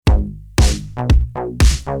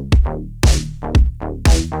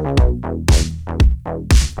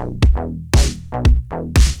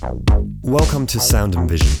Welcome to Sound and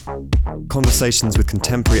Vision, conversations with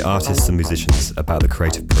contemporary artists and musicians about the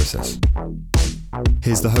creative process.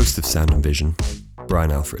 Here's the host of Sound and Vision, Brian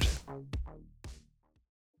Alfred.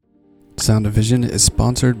 Sound and Vision is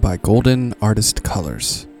sponsored by Golden Artist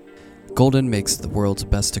Colors. Golden makes the world's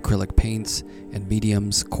best acrylic paints and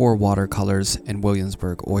mediums, core watercolors, and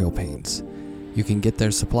Williamsburg oil paints. You can get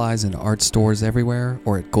their supplies in art stores everywhere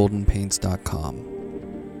or at goldenpaints.com.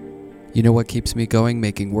 You know what keeps me going,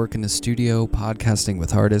 making work in the studio, podcasting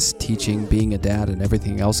with artists, teaching, being a dad, and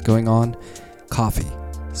everything else going on? Coffee.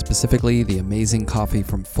 Specifically, the amazing coffee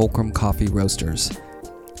from Fulcrum Coffee Roasters.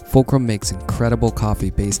 Fulcrum makes incredible coffee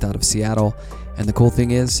based out of Seattle, and the cool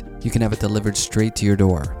thing is, you can have it delivered straight to your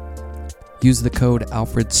door. Use the code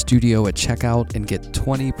ALFREDSTUDIO at checkout and get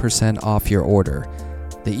 20% off your order.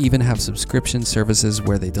 They even have subscription services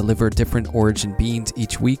where they deliver different origin beans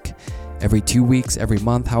each week, every 2 weeks, every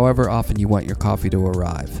month, however often you want your coffee to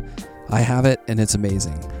arrive. I have it, and it's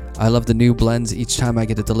amazing. I love the new blends each time I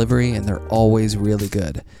get a delivery, and they're always really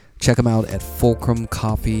good. Check them out at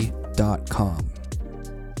fulcrumcoffee.com.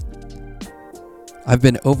 I've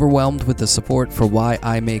been overwhelmed with the support for Why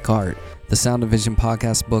I Make Art, the Sound and Vision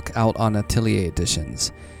podcast book out on Atelier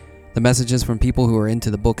editions. The messages from people who are into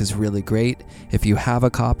the book is really great. If you have a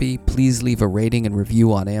copy, please leave a rating and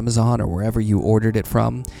review on Amazon or wherever you ordered it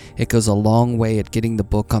from. It goes a long way at getting the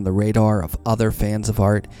book on the radar of other fans of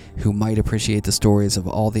art who might appreciate the stories of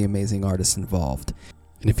all the amazing artists involved.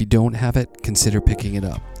 And if you don't have it, consider picking it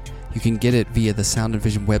up. You can get it via the Sound and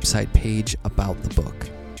Vision website page about the book.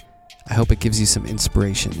 I hope it gives you some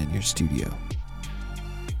inspiration in your studio.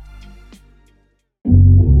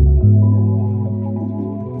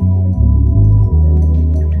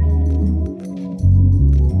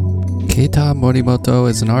 Keita Morimoto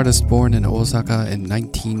is an artist born in Osaka in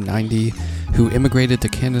 1990 who immigrated to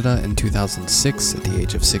Canada in 2006 at the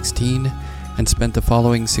age of 16 and spent the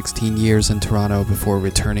following 16 years in Toronto before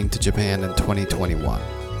returning to Japan in 2021.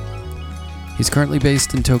 He's currently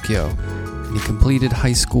based in Tokyo, and he completed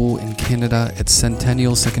high school in Canada at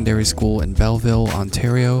Centennial Secondary School in Belleville,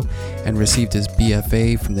 Ontario, and received his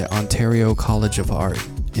BFA from the Ontario College of Art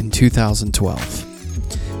in 2012.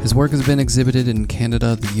 His work has been exhibited in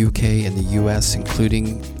Canada, the UK, and the US,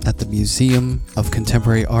 including at the Museum of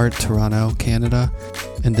Contemporary Art, Toronto, Canada,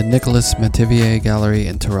 and the Nicolas Metivier Gallery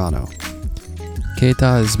in Toronto.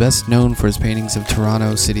 Keita is best known for his paintings of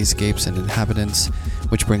Toronto cityscapes and inhabitants,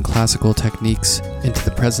 which bring classical techniques into the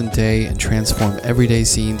present day and transform everyday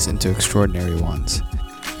scenes into extraordinary ones.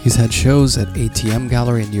 He's had shows at ATM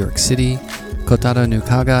Gallery in New York City, Kotaro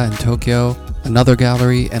Nukaga in Tokyo, Another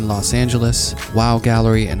Gallery in Los Angeles, Wow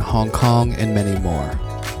Gallery in Hong Kong, and many more.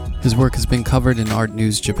 His work has been covered in Art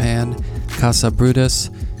News Japan, Casa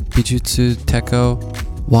Brutus, Bijutsu Teko,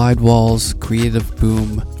 Wide Walls, Creative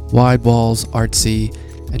Boom, Wide Walls, Artsy,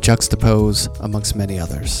 and Juxtapose, amongst many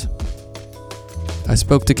others. I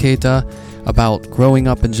spoke to Keita about growing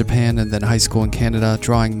up in Japan and then high school in Canada,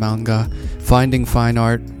 drawing manga, finding fine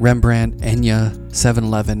art, Rembrandt, Enya,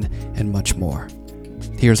 7-Eleven, and much more.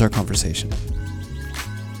 Here's our conversation.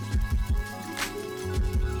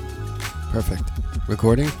 Perfect.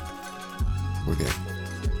 Recording? We're good.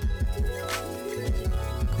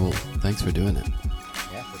 Cool. Thanks for doing it.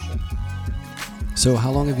 Yeah, for sure. So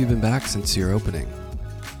how long have you been back since your opening?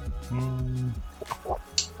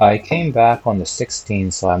 I came back on the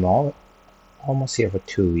 16th, so I'm almost here for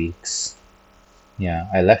 2 weeks. Yeah,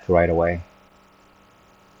 I left right away.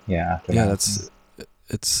 Yeah, after Yeah, that.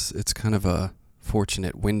 it's kind of a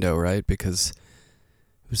fortunate window, right? Because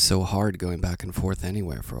it was so hard going back and forth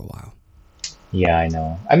anywhere for a while. Yeah, I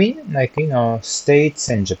know. I mean, States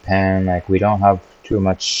and Japan, we don't have too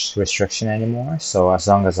much restriction anymore. So as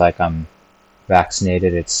long as I'm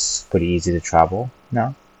vaccinated, it's pretty easy to travel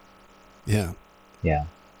now. Yeah. Yeah.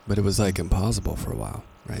 But it was impossible for a while,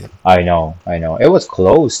 right? I know. It was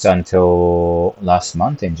closed until last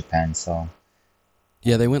month in Japan, so.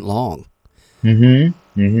 Yeah, they went long.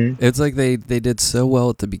 It's like they did so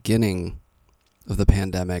well at the beginning of the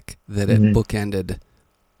pandemic that it bookended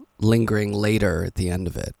lingering later at the end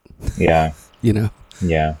of it. Yeah. You know?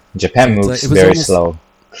 Yeah. Japan moves it was very almost slow.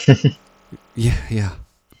 Yeah.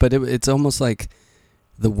 But it's almost like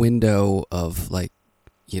the window of of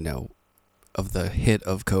the hit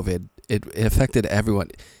of COVID, it affected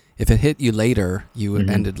everyone. If it hit you later, you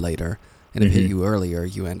ended later. And if it hit you earlier,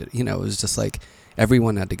 you ended. It was just like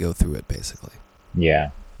everyone had to go through it, basically.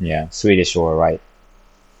 Yeah. Swedish or right.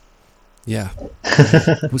 Yeah.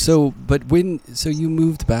 So you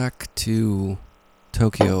moved back to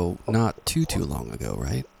Tokyo not too long ago,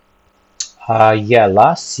 right? Yeah,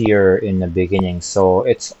 last year in the beginning, so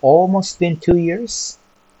it's almost been 2 years.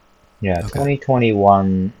 Yeah, Okay.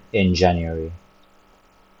 2021 in January.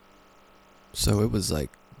 So it was like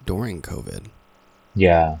during COVID.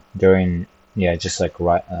 Yeah, during yeah, just like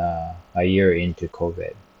right a year into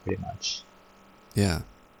COVID, pretty much. Yeah.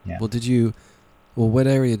 Yeah. Well, what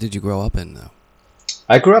area did you grow up in though?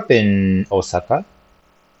 I grew up in Osaka,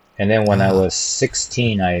 and then when I Ah, was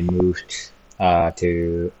 16, I moved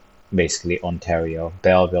to basically Ontario,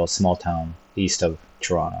 Belleville, small town east of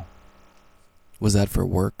Toronto. was that for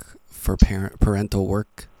work, for parental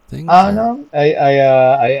work things or? No,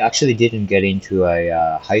 I actually didn't get into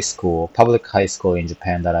a public high school in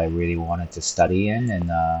Japan that I really wanted to study in,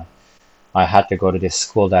 and I had to go to this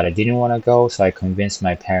school that I didn't want to go, so I convinced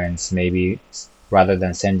my parents maybe rather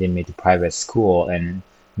than sending me to private school and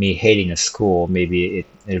me hating the school, maybe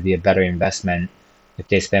it'll be a better investment if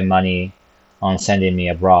they spend money on sending me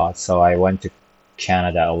abroad. So I went to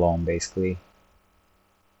Canada alone, basically.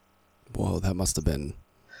 Whoa, that must have been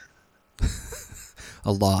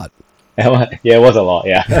a lot. Yeah, it was a lot,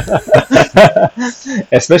 yeah.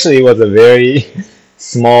 Especially it was a very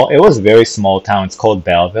it was a very small town. It's called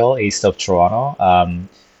Belleville, east of Toronto.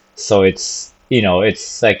 So it's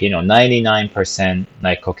like, 99%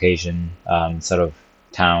 like Caucasian sort of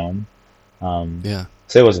town. Um, Yeah.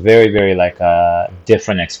 so it was very, very like a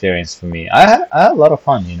different experience for me. I had a lot of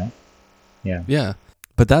fun. Yeah. Yeah.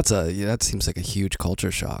 But that seems like a huge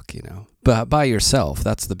culture shock. But by yourself,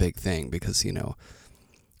 that's the big thing because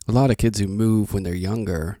a lot of kids who move when they're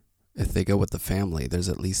younger, if they go with the family, there's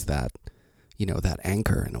at least that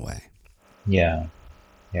anchor in a way. Yeah.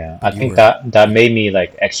 Yeah. I But you think were, that made me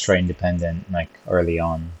like extra independent like early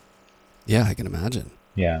on. yeah, I can imagine.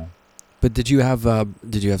 Yeah. But did you have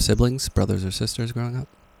siblings, brothers or sisters growing up?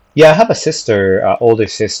 Yeah, I have a sister, older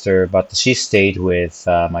sister, but she stayed with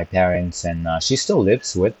my parents, and she still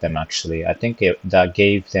lives with them actually. I think that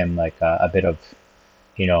gave them like a bit of,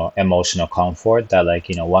 emotional comfort that like,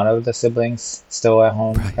 one of the siblings still at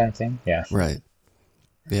home Right. kind of thing. Yeah. Right.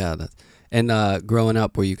 Yeah. And growing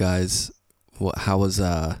up, were you guys? How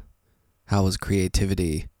was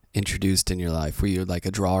creativity introduced in your life? Were you like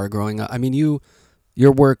a drawer growing up? I mean,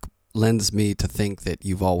 your work lends me to think that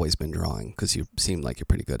you've always been drawing because you seem like you're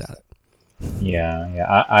pretty good at it. Yeah,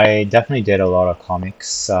 yeah. I definitely did a lot of comics,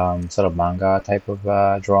 sort of manga type of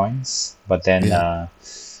drawings, but then Yeah.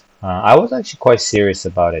 I was actually quite serious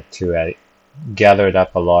about it too. I gathered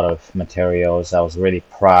up a lot of materials. I was really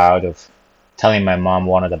proud of telling my mom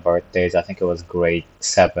one of the birthdays, I think it was grade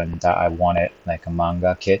 7, that I wanted like a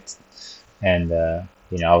manga kit, and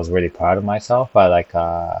I was really proud of myself. But like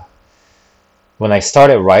when I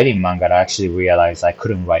started writing manga, I actually realized I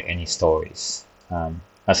couldn't write any stories.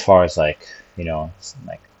 As far as like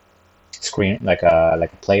like like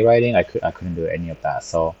a playwriting, I couldn't do any of that.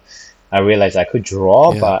 So I realized I could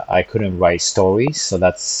draw, Yeah. but I couldn't write stories. So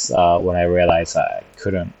that's when I realized I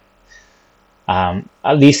couldn't.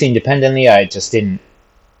 At least independently, I just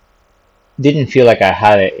didn't feel like I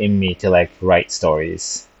had it in me to like write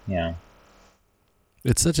stories. Yeah.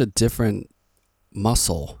 It's such a different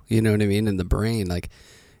muscle, you know what I mean, in the brain. Like,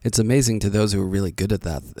 it's amazing to those who are really good at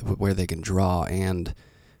that, where they can draw and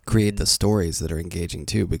create the stories that are engaging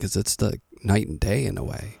too, because it's the night and day in a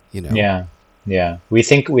way. Yeah, yeah. We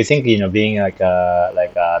think being like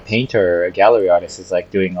a painter, a gallery artist is like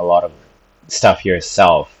doing a lot of stuff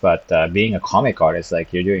yourself, but being a comic artist,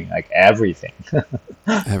 like you're doing like everything.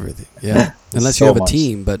 Everything, yeah. Unless you So have a much.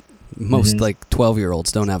 team, but most Hmm. like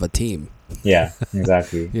 12-year-olds don't have a team, Yeah,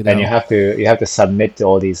 exactly. you And you know? have to you have to submit to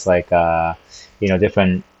all these like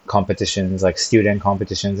different competitions, like student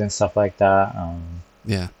competitions and stuff like that.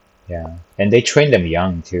 Yeah. Yeah, and they train them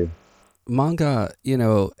young too. Manga,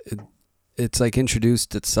 it's like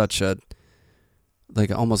introduced at such a, like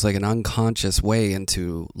almost like an unconscious way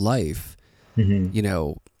into life, Hmm. you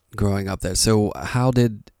know, growing up there. So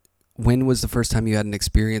when was the first time you had an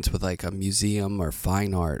experience with like a museum or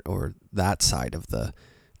fine art or that side of the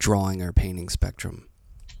drawing or painting spectrum?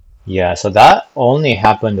 Yeah, so that only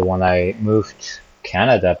happened when I moved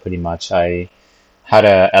Canada pretty much. I had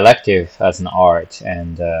a elective as an art,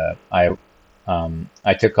 and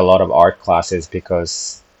I took a lot of art classes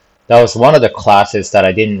because that was one of the classes that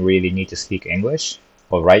I didn't really need to speak English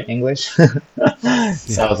or write English. So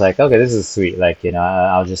Yeah. I was like, okay, this is sweet. Like,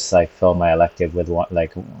 I'll just like fill my elective with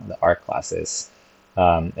the art classes.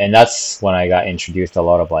 And that's when I got introduced to a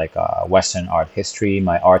lot of like Western art history.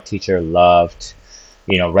 My art teacher loved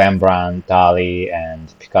Rembrandt, Dali,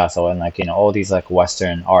 and Picasso, and like all these like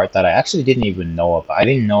Western art that I actually didn't even know about. I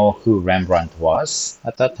didn't know who Rembrandt was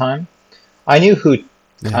at that time. I knew who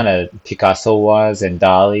Yeah. kind of Picasso was and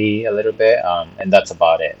Dali a little bit, and that's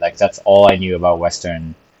about it. Like that's all I knew about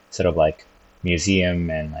Western sort of like museum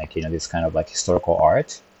and like this kind of like historical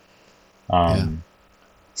art. Yeah. Um,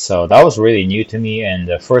 so that was really new to me, and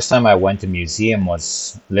the first time I went to museum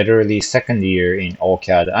was literally second year in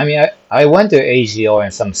OCAD. I mean, I went to AGO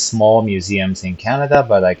and some small museums in Canada,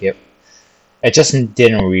 but like it just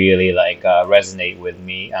didn't really like resonate with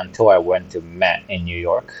me until I went to Met in New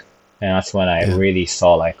York, and that's when I Yeah. really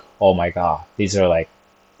saw like, oh my God, these are like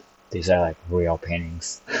real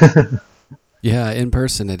paintings. Yeah, in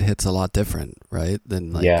person it hits a lot different, right?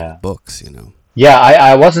 Than like Yeah. books, you know. Yeah,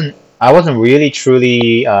 I wasn't really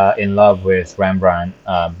truly in love with Rembrandt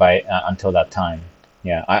by until that time.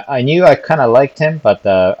 Yeah, I knew I kind of liked him, but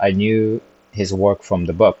I knew his work from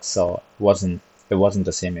the book, so it wasn't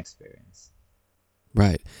the same experience.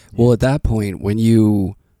 Right. Yeah. Well, at that point when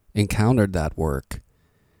you encountered that work,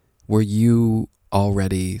 were you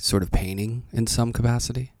already sort of painting in some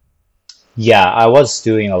capacity? Yeah, I was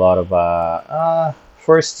doing a lot of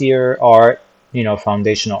first year art,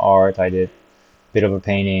 foundational art. I did a bit of a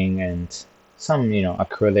painting and some,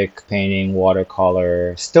 acrylic painting,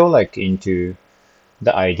 watercolor. Still like into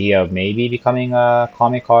the idea of maybe becoming a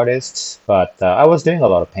comic artist, but I was doing a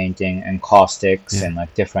lot of painting and caustics Yeah. and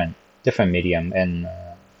like different medium. And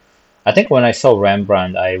I think when I saw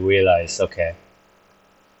Rembrandt, I realized, okay,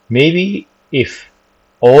 maybe if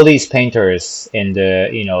all these painters in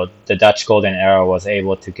the Dutch Golden Era was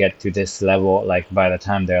able to get to this level, like by the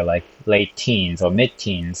time they're like late teens or mid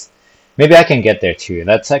teens, maybe I can get there too.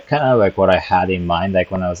 That's like kind of like what I had in mind,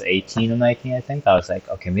 like when I was 18 or 19, I think. I was like,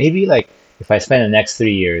 okay, maybe like if I spend the next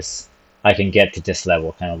 3 years, I can get to this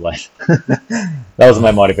level, kind of like that was my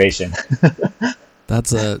Wow. motivation.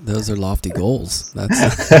 Those are lofty goals. That was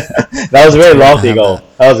a That's very great to lofty have goal.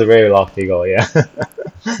 that. That was a very lofty goal, yeah.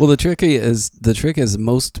 Well, the trick is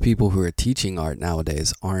most people who are teaching art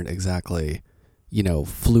nowadays aren't exactly,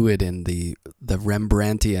 fluid in the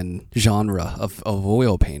Rembrandtian genre of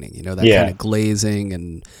oil painting, that kind Yeah. of glazing.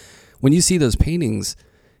 And when you see those paintings,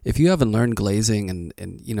 if you haven't learned glazing and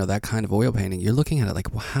that kind of oil painting, you're looking at it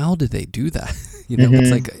like, well, how did they do that? It's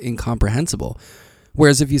Hmm. like incomprehensible.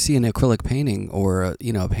 Whereas if you see an acrylic painting or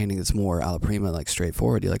a painting that's more alla prima, like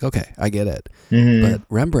straightforward, you're like, okay, I get it. Hmm. But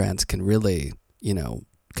Rembrandt's can really,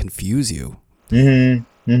 confuse you. Hmm.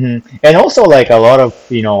 Hmm. And also like a lot of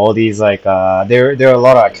all these like there are a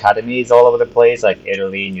lot of academies all over the place, like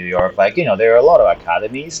Italy, New York, like there are a lot of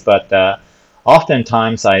academies, but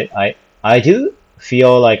oftentimes I do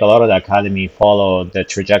feel like a lot of the academy follow the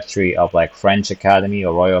trajectory of like French Academy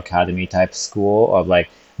or Royal Academy type school of like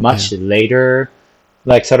Yeah. much later,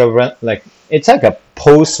 like sort of like it's like a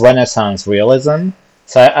post-Renaissance realism.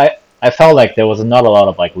 So I felt like there was not a lot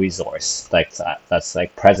of like resource like that's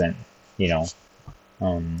like present, you know.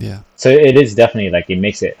 Yeah. So it is definitely like it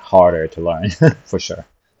makes it harder to learn for sure.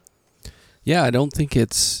 Yeah, I don't think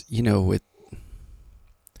it's,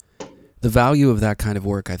 the value of that kind of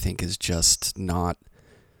work, I think, is just not,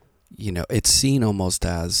 it's seen almost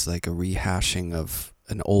as like a rehashing of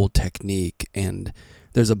an old technique. And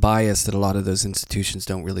there's a bias that a lot of those institutions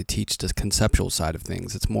don't really teach the conceptual side of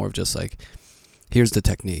things. It's more of just like, here's the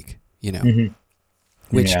technique, Hmm.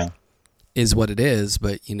 which Yeah. is what it is,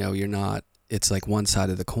 but, you're not, it's like one side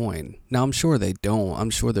of the coin. Now, I'm sure they don't. I'm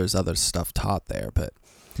sure there's other stuff taught there, but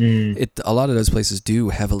Mm. a lot of those places do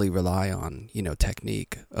heavily rely on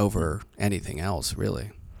technique over anything else, really.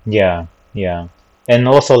 Yeah. Yeah. And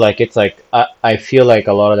also like it's like I feel like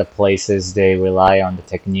a lot of the places they rely on the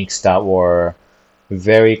techniques that were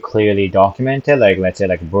very clearly documented, like let's say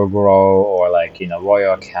like Burgaro or like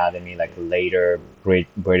Royal Academy, like later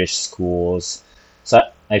British schools. So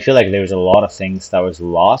I feel like there was a lot of things that was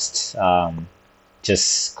lost,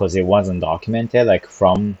 just because it wasn't documented, like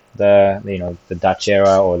from the Dutch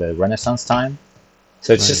era or the Renaissance time.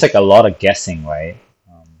 So it's just Right. like a lot of guessing, right?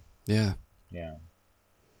 Um, Yeah. yeah.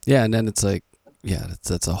 Yeah, and then it's like, yeah,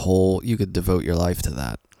 that's a whole, you could devote your life to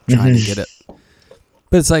that, trying Hmm. to get it.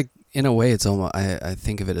 But it's like, in a way, it's almost, I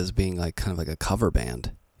think of it as being like kind of like a cover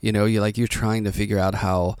band. You're trying to figure out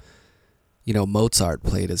how, Mozart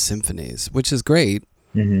played his symphonies, which is great,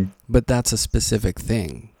 Hmm. but that's a specific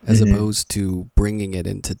thing, as Hmm. opposed to bringing it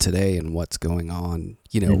into today and what's going on,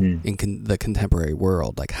 Hmm. in the contemporary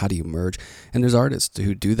world. Like, how do you merge? And there's artists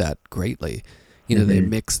who do that greatly. They Hmm.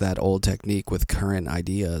 mix that old technique with current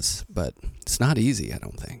ideas, but it's not easy, I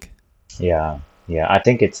don't think. Yeah. Yeah. I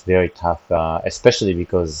think it's very tough, especially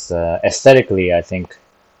because aesthetically, I think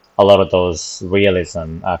a lot of those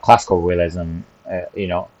realism, classical realism,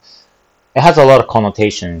 it has a lot of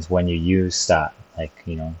connotations when you use that, like,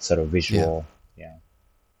 sort of Yeah. visual. Yeah.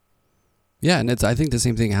 Yeah, and I think the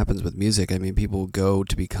same thing happens with music. I mean, people go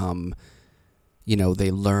to become,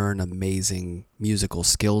 they learn amazing musical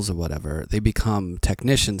skills or whatever. They become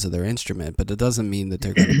technicians of their instrument, but it doesn't mean that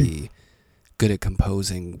they're going to be good at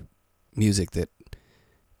composing music that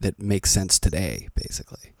makes sense today,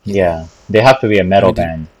 basically. Yeah, they have to be a metal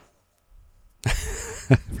band.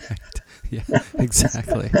 Right. Yeah,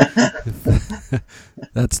 exactly.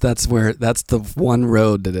 that's the one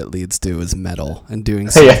road that it leads to is metal and doing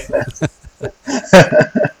something.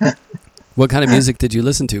 What kind of music did you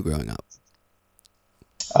listen to growing up?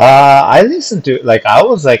 I listened to I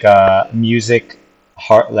was like a music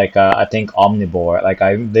heart I think omnivore. Like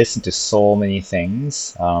I listened to so many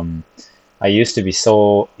things. I used to be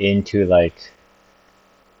so into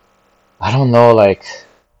I don't know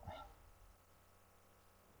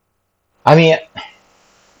I mean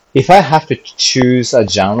if I have to choose a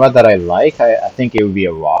genre that I like, I think it would be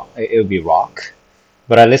a rock. It would be rock.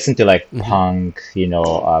 But I listen to Mm-hmm. punk,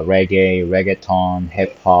 reggae, reggaeton,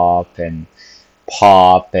 hip hop, and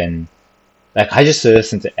pop, and I just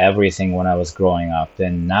listened to everything when I was growing up.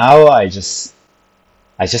 And now I just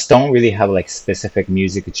don't really have specific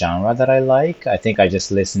music genre that I like. I think I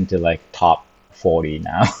just listen to top 40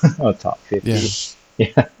 now or top Yeah. 50.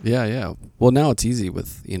 Yeah. Yeah. Well, now it's easy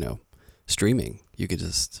with, streaming. You could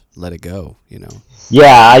just let it go, Yeah, on a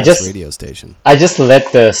I nice just radio station. I just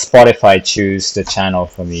let the Spotify choose the channel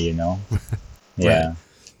for me. Right. Yeah.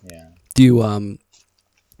 Yeah. Do you,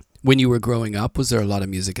 when you were growing up, was there a lot of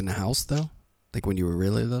music in the house, though? Like when you were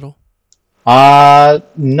really little?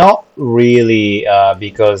 Not really,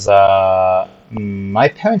 because my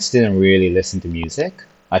parents didn't really listen to music.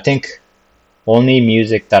 I think only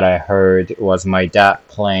music that I heard was my dad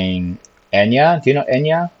playing Enya. Do you know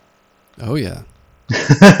Enya? Oh, yeah.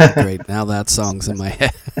 Great. Now that song's in my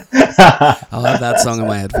head. I'll have that song in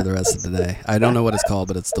my head for the rest of the day. I don't know what it's called,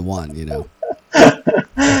 but it's the one.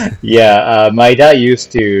 Yeah, my dad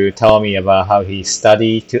used to tell me about how he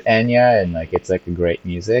studied to Enya and it's a great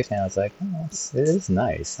music, and I was like, oh, it is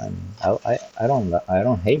nice. I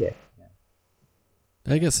don't hate it.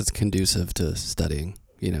 I guess it's conducive to studying.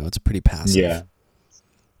 It's pretty Yeah. passive.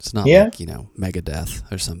 It's not Yeah.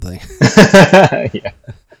 Megadeth or something. Yeah.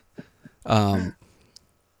 Um,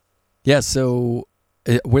 yeah, so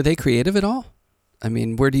were they creative at all? I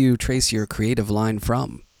mean, where do you trace your creative line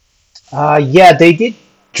from? Yeah, they did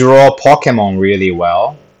draw Pokemon really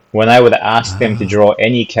well. When I would ask them to Ah, draw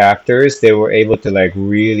any characters, they were able to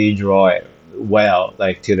really draw it well,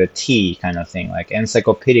 to the T kind of thing,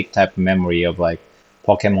 encyclopedic type of memory of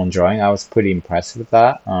Pokemon drawing. I was pretty impressed with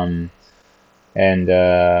that. And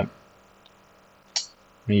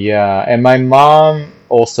yeah, and my mom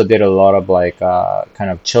also did a lot of kind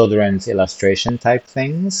of children's illustration type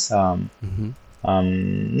things. mm-hmm.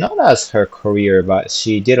 Not as her career, but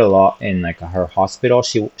she did a lot in her hospital.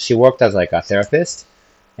 She worked as a therapist,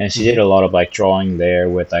 and she did Mm-hmm. a lot of drawing there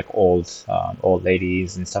with old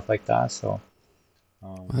ladies and stuff like that. So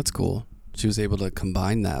Well, that's um, cool. She was able to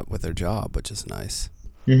combine that with her job, which is nice.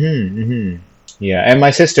 yeah, and my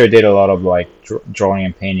sister did a lot of drawing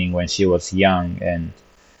and painting when she was young, and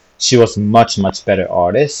she was much better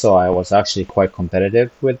artist. So I was actually quite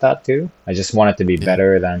competitive with that too. I just wanted to be Yeah,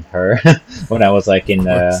 better than her when I was in of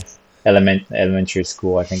the course. elementary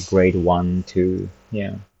school. I think grade 1, 2.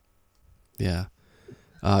 Yeah. Yeah.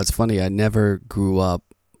 It's funny. I never grew up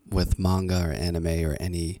with manga or anime or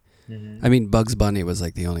any. Hmm. I mean, Bugs Bunny was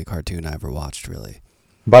the only cartoon I ever watched, really.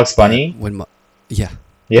 Bugs But Bunny. yeah, that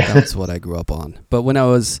Yeah. was what I grew up on. But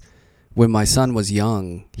when my son was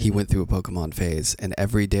young, he went through a Pokemon phase, and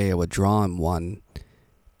every day I would draw him one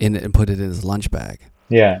and put it in his lunch bag.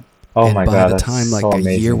 Yeah. Oh And my by God, the that's time so a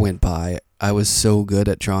year amazing. went by, I was so good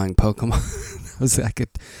at drawing Pokemon.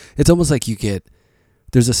 It's almost like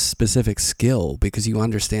there's a specific skill because you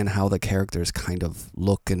understand how the characters kind of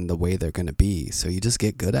look and the way they're going to be. So you just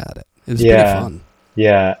get good at it. It was pretty Yeah. fun.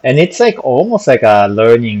 Yeah. And it's almost like a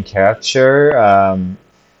learning character.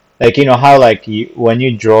 How when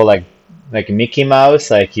you draw Mickey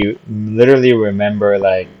Mouse, you literally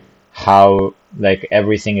remember how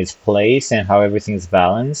everything is placed and how everything is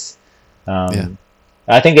balanced. Yeah, Um,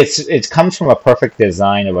 I think it comes from a perfect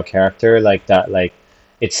design of a character like that.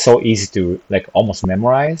 It's so easy to almost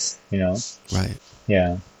memorize. right.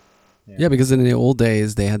 Yeah. Yeah. Yeah, because in the old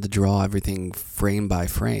days, they had to draw everything frame by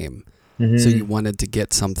frame. So Hmm. you wanted to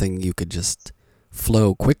get something you could just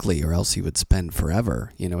flow quickly, or else you would spend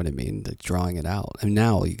forever. You know what I mean? Like drawing it out. And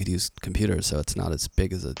now you could use computers, so it's not as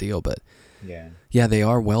big as a deal. But Yeah. yeah, they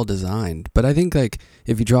are well designed. But I think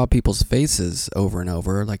if you draw people's faces over and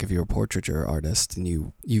over, like if you're a portraiture artist and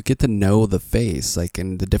you get to know the face,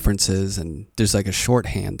 and the differences, and there's a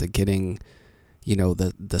shorthand to getting,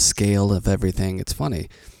 the scale of everything. It's funny.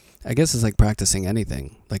 I guess it's like practicing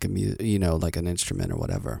anything, like like an instrument or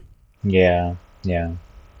whatever. Yeah, yeah.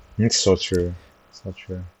 It's so true. So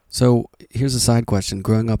true. So here's a side question.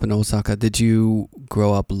 Growing up in Osaka, did you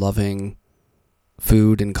grow up loving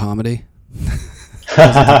food and comedy?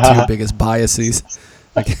 Those are the two biggest biases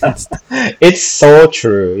against. It's so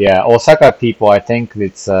true. Yeah, Osaka people, I think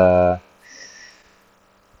it's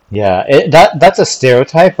yeah, that's a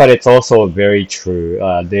stereotype, but it's also very true.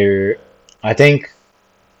 I think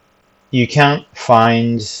you can't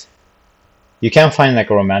find you can't find like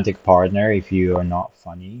a romantic partner if you are not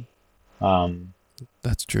funny. Um,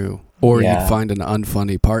 That's true. Or you'd yeah, find an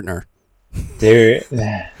unfunny partner. there,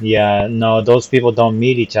 yeah, no, those people don't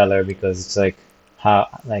meet each other because it's like how,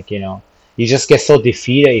 like, you just get so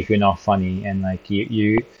defeated if you're not funny, and like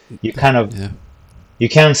you kind of Yeah. you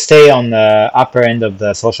can't stay on the upper end of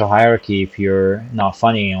the social hierarchy if you're not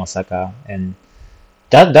funny in Osaka, and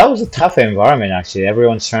that was a tough environment actually.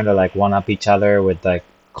 Everyone's trying to like one up each other with like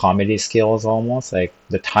comedy skills almost, like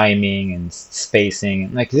the timing and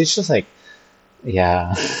spacing. Like it's just like,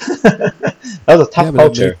 yeah. That was a Yeah, tough but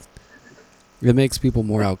culture. it makes people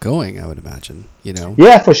more outgoing, I would imagine, you know?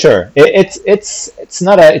 Yeah, for sure. It's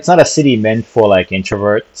not a city meant for like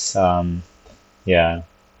introverts. Yeah.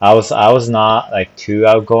 I was not like too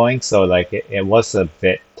outgoing, so like it was a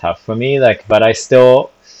bit tough for me. Like, but I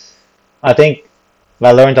think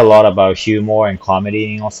I learned a lot about humor and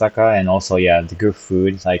comedy in Osaka, and also, yeah, the good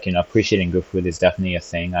food. Like, appreciating good food is definitely a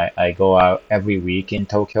thing. I go out every week in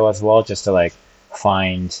Tokyo as well just to like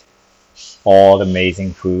find all the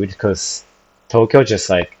amazing food, because Tokyo just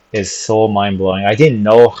like is so mind blowing. I didn't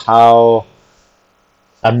know how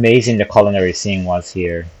amazing the culinary scene was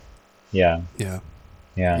here. Yeah, Yeah.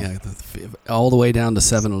 yeah. Yeah. All the way down to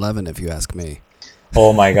 7-Eleven, if you ask me.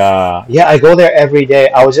 Oh my God. Yeah, I go there every day.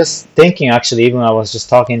 I was just thinking, actually, even I was just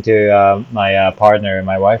talking to my partner,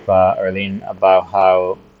 my wife, Arlene, about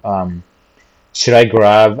how should I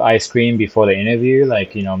grab ice cream before the interview?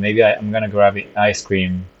 Like, maybe I'm gonna grab ice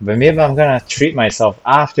cream, but maybe I'm gonna treat myself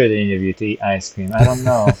after the interview to eat ice cream. I don't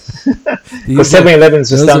know. Because These are, 7-Eleven is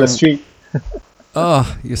just those down the are, street.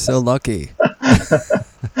 oh, you're so lucky.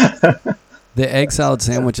 The egg salad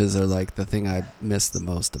sandwiches are like the thing I miss the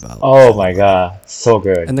most about Oh my 7-Eleven. God, so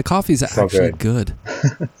good. And the coffee's So actually good.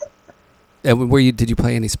 good. And did you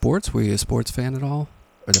play any sports? Were you a sports fan at all?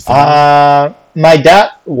 Or the family? My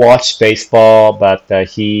dad watched baseball, but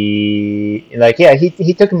he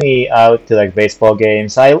took me out to like baseball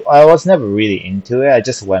games. I was never really into it. I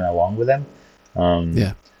just went along with him. Um,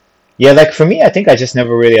 Yeah. yeah, like for me, I think I just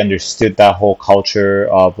never really understood that whole culture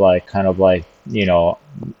of like kind of like,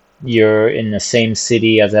 you're in the same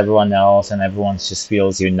city as everyone else and everyone just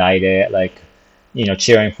feels united, like,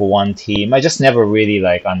 cheering for one team. I just never really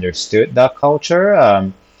like understood that culture.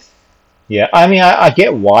 Yeah, I mean, I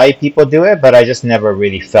get why people do it, but I just never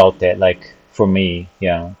really felt it, like, for me.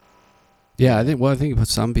 Yeah. Yeah, Yeah. I think for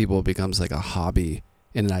some people it becomes like a hobby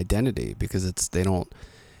and an identity because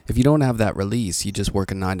if you don't have that release, you just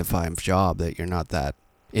work a 9 to 5 job that you're not that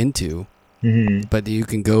into. Hmm. But you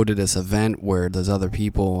can go to this event where there's other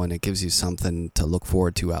people and it gives you something to look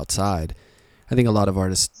forward to outside. I think a lot of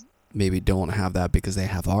artists maybe don't have that because they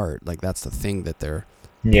have art. Like that's the thing that they're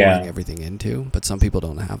pouring Yeah. everything into. But some people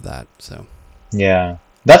don't have that. So Yeah.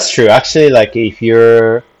 That's true. Actually, like,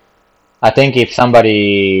 I think if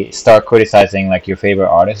somebody start criticizing like your favorite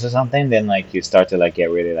artist or something, then like you start to like get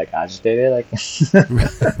really like agitated, like.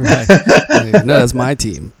 right. No, that's my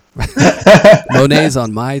team. Monet's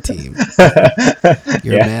on my team.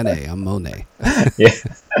 You're Yeah. Manet. I'm Monet. Yeah.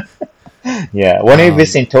 Yeah. When are you Um,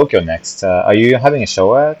 visiting Tokyo next? Are you having a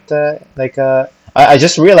show at I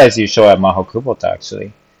just realized you show at Maho Kubota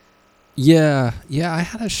actually. yeah, I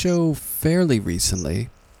had a show fairly recently,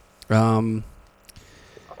 um,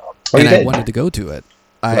 Oh, you and I did? wanted to go to it.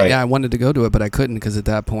 Right. I wanted to go to it, but I couldn't because at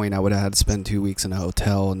that point I would have had to spend 2 weeks in a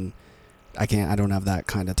hotel, and I don't have that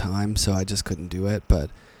kind of time, so I just couldn't do it.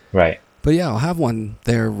 Right. But yeah, I'll have one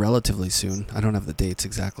there relatively soon. I don't have the dates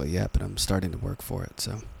exactly yet, but I'm starting to work for it,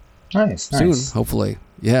 so Nice, soon, nice. hopefully.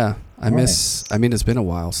 Yeah, Nice. I mean, it's been a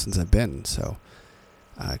while since I've been, so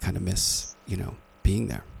I kind of miss, being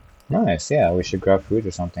there. Nice. Yeah, we should grab food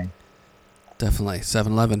or something. Definitely.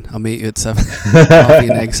 7-Eleven. I'll meet you at 7. Coffee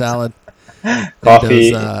and egg salad. And those, Coffee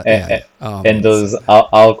yeah. Oh, and man. those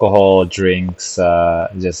alcohol drinks,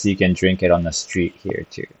 just you can drink it on the street here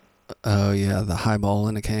too. Oh, yeah. The highball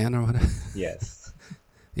in a can or whatever. Yes.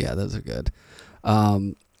 Yeah, those are good.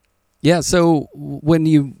 Um, yeah, so when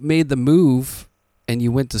you made the move and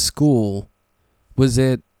you went to school, was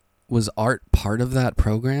art part of that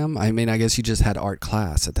program? I mean, I guess you just had art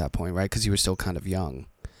class at that point, right? Because you were still kind of young.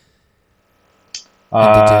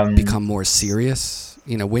 And did it Um, become more serious?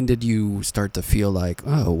 When did you start to feel like,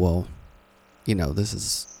 oh, well,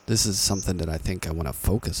 this is something that I think I want to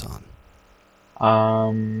focus on?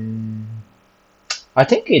 um, I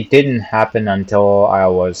think it didn't happen until I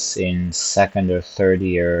was in second or third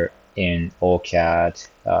year in OCAD.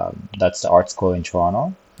 That's the art school in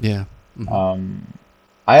Toronto. Yeah. Hmm. Um,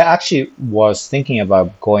 I actually was thinking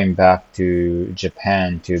about going back to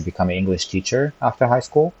Japan to become an English teacher after high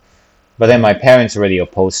school. But then my Hmm. parents were really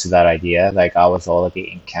opposed to that idea. Like I was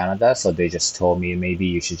already in Canada, so they just told me maybe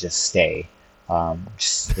you should just stay.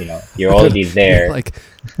 You're already You're there. like,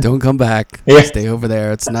 don't come back. Yeah, Stay over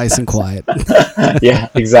there. It's nice and quiet. yeah,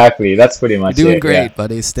 exactly. That's pretty You're much doing it. Yeah, great,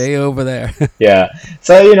 buddy. Stay over there. yeah.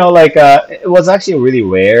 So it was actually a really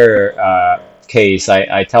rare case.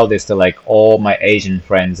 I tell this to like all my Asian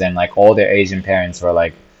friends, and like all their Asian parents were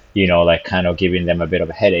like, like kind of giving them a bit of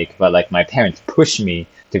a headache. But like my parents pushed me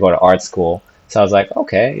to go to art school, so I was like,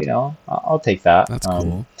 okay, I'll take that. That's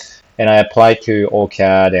cool. And I applied to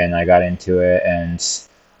OCAD and I got into it. And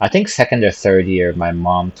I think second or third year, my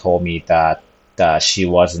mom told me that she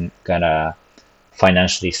wasn't gonna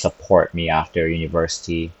financially support me after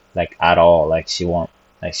university, like at all. Like she won't,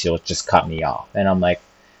 like she'll just cut me off. And I'm like,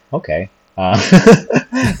 okay,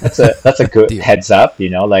 that's a good Deal. heads up,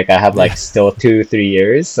 Like I have like Yeah. still 2 3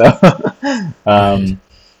 years, so Right. um,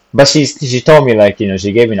 but she told me like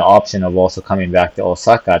she gave me the option of also coming back to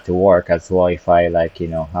Osaka to work as well if I like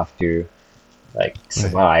have to like Right.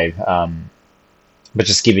 survive. But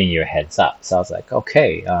just giving you a heads up. So I was like,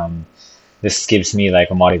 okay, this gives me like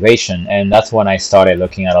a motivation, and that's when I started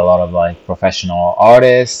looking at a lot of like professional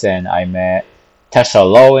artists, and I met Tesha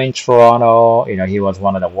Lowe in Toronto. He was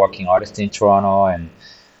one of the working artists in Toronto, and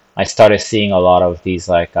I started seeing a lot of these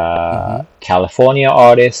like Hmm. California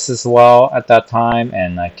artists as well at that time,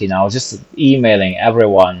 and like I was just emailing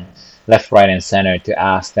everyone left, right, and center to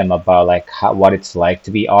ask them about like what it's like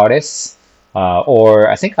to be artists. Or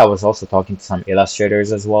I think I was also talking to some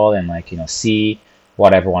illustrators as well, and like see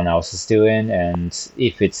what everyone else is doing, and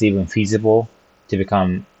if it's even feasible to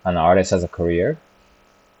become an artist as a career.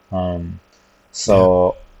 Um, Yeah.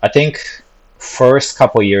 so I think first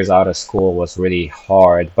couple years out of school was really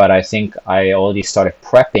hard, but I think I already started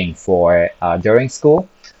prepping for it during school.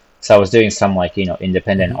 So I was doing some like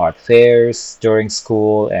independent Hmm. art fairs during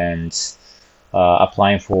school and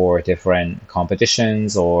applying for different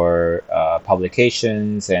competitions or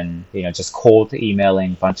publications, and just cold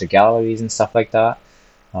emailing a bunch of galleries and stuff like that.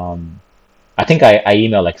 Um, I think I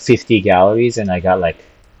emailed like 50 galleries and I got like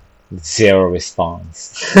zero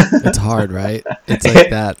response. It's hard, right? It's like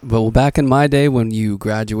that. Well, back in my day when you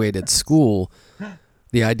graduated school,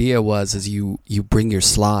 the idea was is you bring your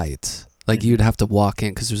slides. Like Mhm, you'd have to walk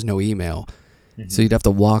in because there's no email. So mhm, you'd have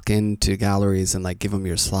to walk into galleries and like give them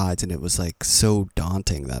your slides, and it was like so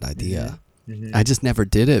daunting, that mhm, idea. mhm. I just never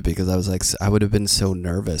did it because I was like I would have been so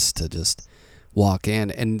nervous to just walk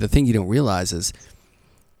in. And the thing you don't realize is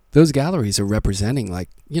those galleries are representing like,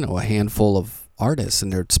 a handful of artists,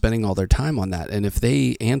 and they're spending all their time on that. And if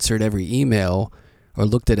they answered every email or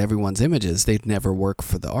looked at everyone's images, they'd never work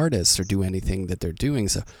for the artists or do anything that they're doing.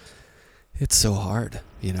 So it's so hard.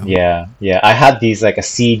 Yeah, yeah. I had these like a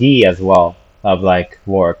CD as well of like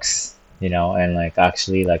works, and like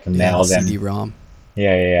actually like Yeah, mail them. CD-ROM.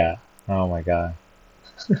 Yeah, yeah, yeah. Oh my God.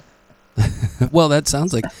 Well, that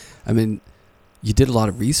sounds like, I mean, you did a lot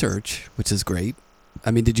of research, which is great.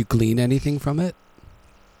 I mean, did you glean anything from it?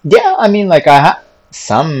 Yeah, I mean like I had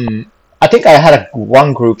some. I think I had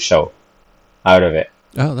one group show out of it.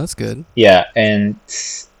 Oh, that's good. Yeah, and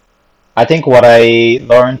I think what I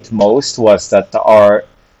learned most was that the art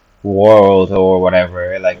world or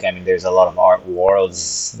whatever, like I mean, there's a lot of art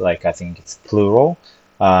worlds. Like I think it's plural.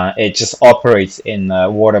 It just operates in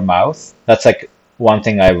word of mouth. That's like one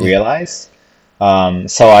thing I Yeah. realized.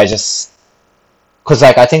 So I just, because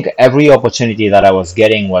like I think every opportunity that I was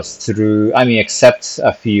getting was through, I mean, except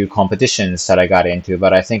a few competitions that I got into,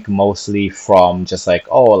 but I think mostly from just like,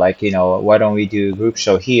 oh, like, why don't we do group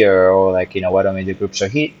show here? Or like, why don't we do group show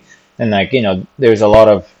here? And like, there's a lot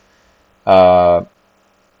of uh,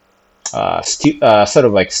 sort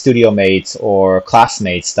of like studio mates or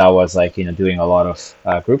classmates that was like, doing a lot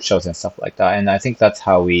of group shows and stuff like that. And I think that's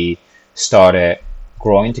how we started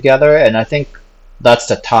growing together. And I think that's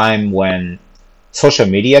the time when social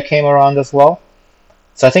media came around as well.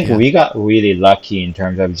 So I think Yeah. we got really lucky in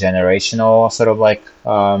terms of generational sort of like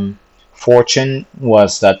fortune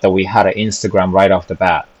was that we had an Instagram right off the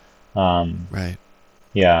bat. Um, Right.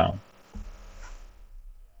 yeah.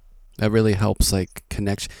 That really helps like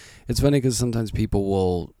connection. It's funny because sometimes people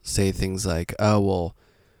will say things like, "Oh, well,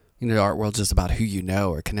 the art world's just about who you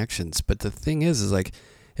know or connections. But the thing is like,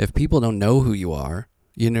 if people don't know who you are,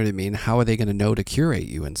 you know what I mean? How are they going to know to curate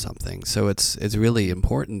you in something? So it's really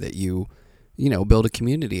important that you build a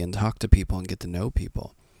community and talk to people and get to know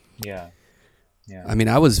people. Yeah. Yeah. I mean,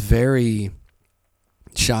 I was very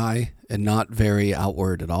shy and not very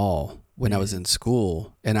outward at all when I was in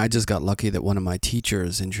school, and I just got lucky that one of my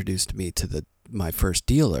teachers introduced me to my first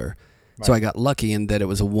dealer. Right. So I got lucky in that it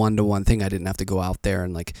was a one-to-one thing. I didn't have to go out there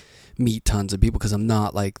and like meet tons of people, because I'm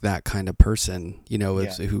not like that kind of person,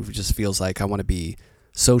 who just feels like I want to be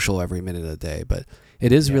social every minute of the day. But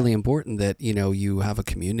it is really important that you have a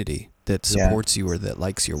community that supports you or that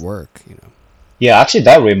likes your work. Yeah, actually,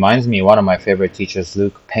 that reminds me, one of my favorite teachers,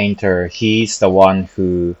 Luke Painter, he's the one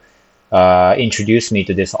who introduced me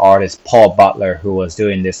to this artist, Paul Butler, who was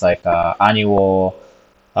doing this like annual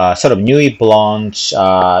sort of Nuit Blanche.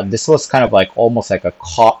 This was kind of like almost like a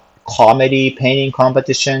comedy painting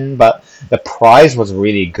competition, but the prize was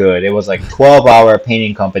really good. It was like 12-hour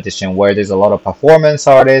painting competition where there's a lot of performance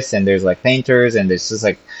artists and there's like painters and there's just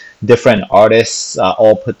like different artists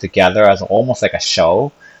all put together as almost like a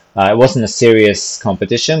show. It wasn't a serious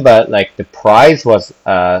competition, but like the prize was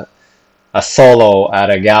a solo at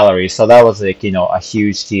a gallery, so that was like a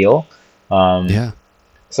huge deal.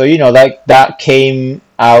 So like that came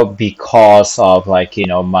out because of like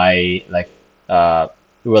my like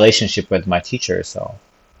relationship with my teacher. So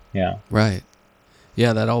yeah. Right.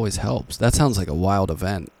 Yeah, that always helps. That sounds like a wild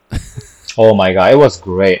event. Oh my God, it was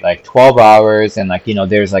great. Like 12 hours, and like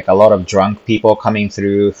there's like a lot of drunk people coming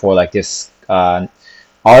through for like this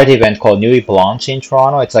art event called Nuit Blanche in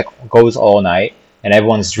Toronto. It's like goes all night and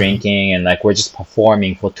everyone's drinking and like we're just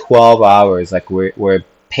performing for 12 hours. Like we're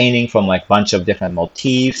painting from like bunch of different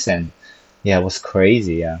motifs, and yeah, it was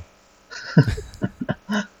crazy. Yeah.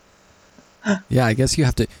 Yeah, I guess you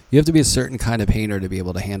have to be a certain kind of painter to be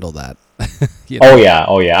able to handle that. Oh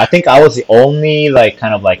yeah. I think I was the only like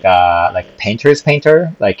kind of like painter's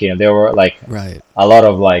painter. Like there were like a lot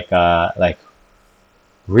of like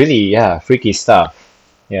really freaky stuff.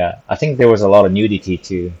 Yeah, I think there was a lot of nudity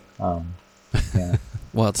too. Yeah.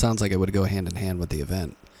 Well, it sounds like it would go hand in hand with the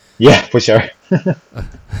event. Yeah, for sure.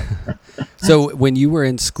 So when you were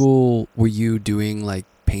in school, were you doing like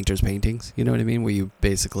painters' paintings? You know what I mean? Were you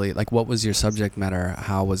basically like, what was your subject matter?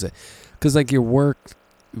 How was it? Because like your work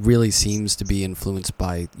really seems to be influenced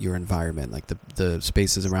by your environment, like the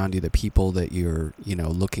spaces around you, the people that you're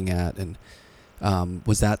looking at, and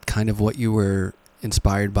was that kind of what you were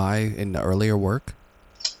inspired by in the earlier work?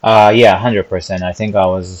 Yeah, 100%. I think I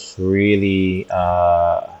was really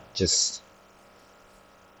just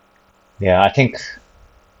I think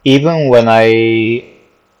even when I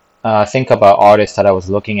think about artists that I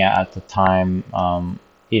was looking at the time,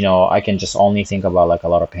 I can just only think about like a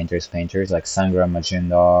lot of painters like Sangra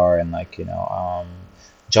Majumdar and like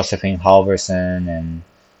Josephine Halverson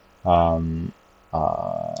and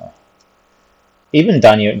even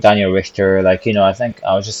Daniel Richter. Like I think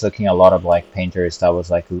I was just looking at a lot of like painters that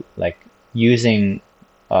was like using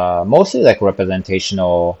mostly like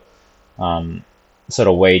representational sort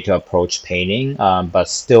of way to approach painting, but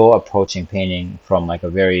still approaching painting from like a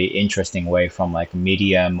very interesting way, from like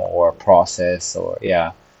medium or process, or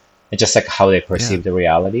it's just like how they perceive the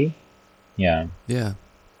reality. Yeah.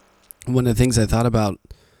 One of the things I thought about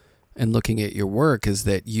in looking at your work is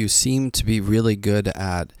that you seem to be really good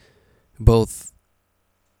at both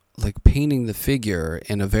like painting the figure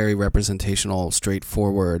in a very representational,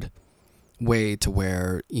 straightforward way to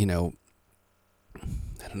where,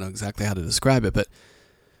 I don't know exactly how to describe it, but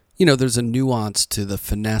there's a nuance to the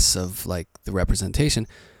finesse of like the representation.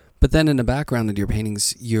 But then in the background of your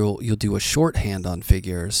paintings, you'll do a shorthand on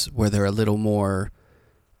figures where they're a little more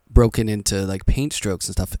broken into like paint strokes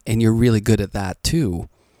and stuff, and you're really good at that too.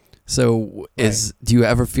 So do you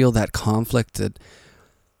ever feel that conflict that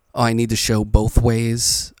I need to show both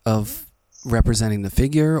ways of representing the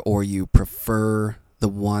figure, or you prefer the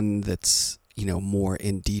one that's more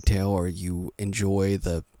in detail, or you enjoy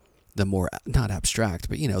the more, not abstract,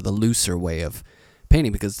 but the looser way of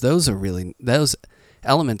painting? Because those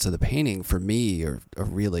elements of the painting for me are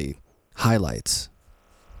really highlights.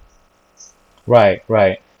 Right.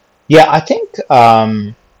 Yeah, I think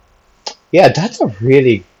that's a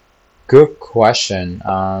really good question.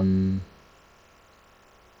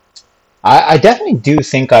 I definitely do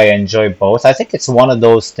think I enjoy both. I think it's one of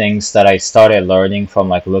those things that I started learning from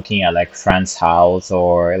like looking at like Frans Hals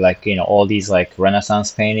or like all these like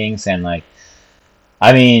Renaissance paintings, and like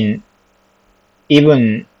I mean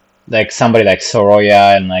even like somebody like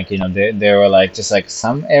Soroya, and like there were like just like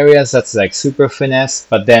some areas that's like super finesse,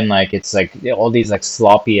 but then like it's like all these like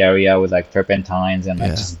sloppy area with like turpentines and like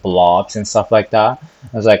Yeah. just blobs and stuff like that.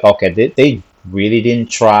 I was like, okay, they really didn't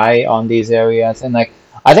try on these areas, and like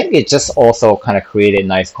I think it just also kind of created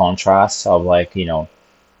nice contrast of like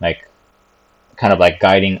like kind of like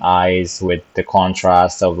guiding eyes with the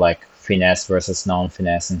contrast of like finesse versus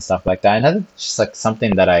non-finesse and stuff like that. And that's just like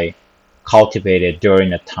something that I cultivated during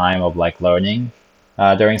the time of like learning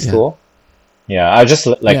during Yeah. school. Yeah, I was just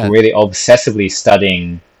like Yeah. really obsessively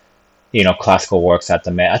studying, classical works at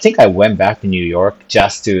the Met. I think I went back to New York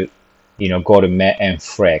just to, go to Met and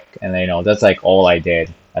Frick, and that's like all I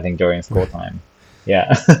did. I think during school time.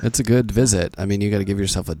 Yeah. It's a good visit. I mean, you got to give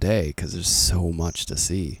yourself a day because there's so much to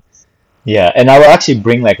see. Yeah, and I will actually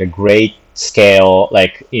bring like a great scale,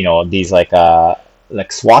 like these like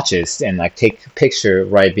swatches, and like take a picture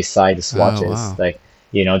right beside the Oh, swatches, wow. like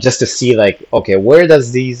just to see like, okay, where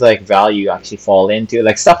does these like value actually fall into,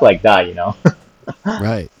 like stuff like that.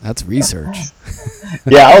 Right. That's research.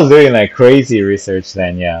 Yeah, I was doing like crazy research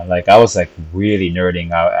then. Yeah, like I was like really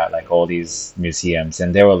nerding out at like all these museums,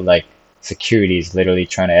 and there were like securities literally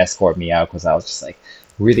trying to escort me out because I was just like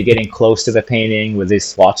really getting close to the painting with these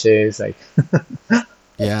swatches, like.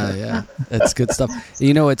 Yeah, yeah. That's good stuff.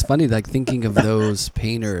 It's funny, like thinking of those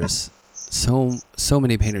painters, so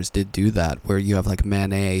many painters did do that, where you have like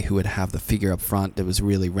Manet who would have the figure up front that was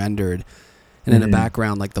really rendered, and in the Mhm.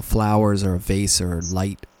 background like the flowers or a vase or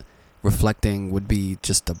light reflecting would be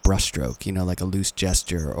just a brushstroke, like a loose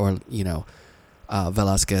gesture, or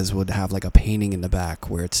Velasquez would have like a painting in the back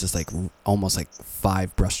where it's just like almost like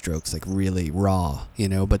 5 brushstrokes, like really raw,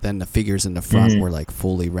 but then the figures in the front Mhm. were like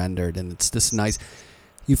fully rendered, and it's this nice.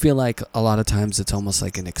 You feel like a lot of times it's almost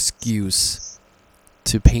like an excuse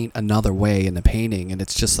to paint another way in the painting, and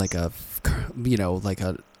it's just like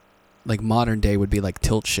like modern day would be like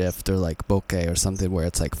tilt shift or like bokeh or something where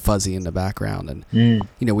it's like fuzzy in the background, and Mm.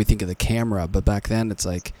 we think of the camera, but back then it's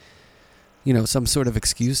like some sort of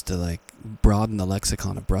excuse to like broaden the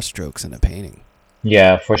lexicon of brushstrokes in a painting.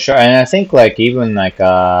 Yeah, for sure. And I think like even like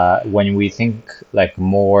when we think like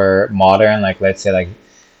more modern, like let's say like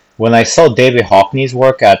when I saw David Hockney's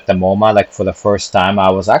work at the MoMA like for the first time,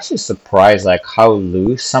 I was actually surprised like how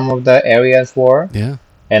loose some of the areas were. Yeah.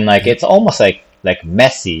 And like Yep. it's almost like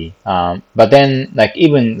messy. But then like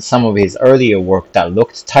even some of his earlier work that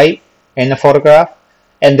looked tight in the photograph,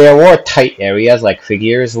 and there were tight areas like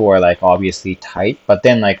figures were like obviously tight. But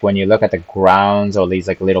then like when you look at the grounds or these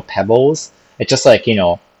like little pebbles, it's just like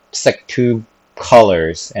just like two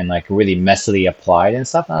colors and like really messily applied and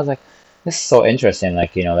stuff. And I was like, this is so interesting.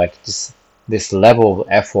 Like like just this level of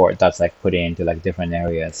effort that's like put into like different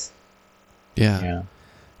areas. Yeah. Yeah.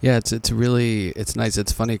 Yeah, it's really, it's nice.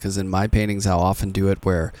 It's funny because in my paintings I'll often do it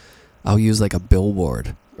where I'll use like a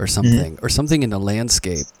billboard or Mhm. something in the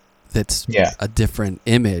landscape that's Yeah. a different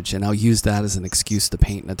image, and I'll use that as an excuse to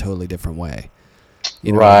paint in a totally different way.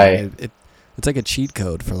 Right. It's like a cheat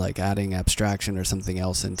code for like adding abstraction or something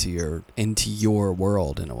else into your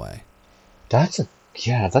world in a way. That's a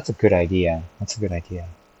that's a good idea. That's a good idea.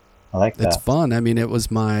 I like It's that. fun. I mean, it was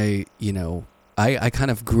my, I kind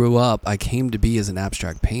of grew up, I came to be as an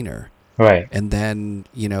abstract painter. Right. And then,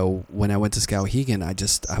 when I went to Skowhegan,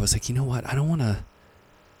 I was like, you know what? I don't want to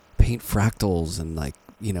paint fractals and like,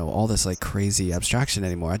 all this like crazy abstraction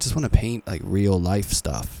anymore. I just want to paint like real life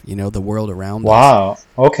stuff, the world around us. Wow.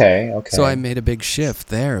 Okay. So I Okay. made a big shift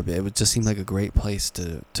there. It would just seem like a great place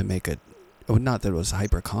to make it. Not that it was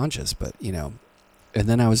hyper conscious, but and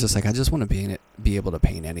then I was just like, I just want to be able to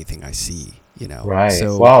paint anything I see, Right.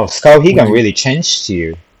 So Wow. when Skowhegan you, really changed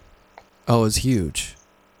you. oh, it was huge.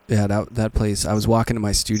 Yeah, that place. I was walking to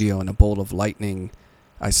my studio in a bolt of lightning.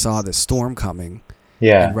 I saw the storm coming, and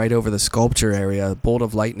Yeah. right over the sculpture area, a bolt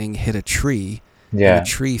of lightning hit a tree, and the Yeah.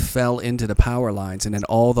 tree fell into the power lines, and then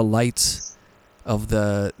all the lights of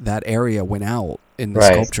that area went out in the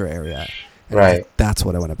Right. sculpture area, and I was Right. like, that's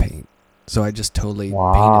what I want to paint. So I just totally painted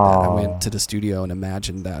that. I went Wow. to the studio and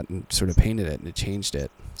imagined that and sort of painted it, and it changed it.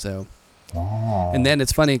 So, and Wow. then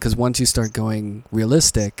it's funny because once you start going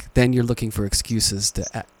realistic, then you're looking for excuses to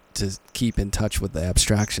keep in touch with the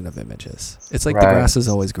abstraction of images. It's like the Right. grass is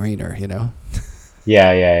always greener, Yeah.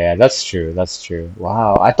 Yeah. Yeah. That's true. That's true.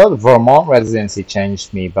 Wow. I thought Vermont residency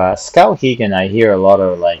changed me, but Skowhegan, I hear a lot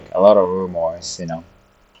of rumors.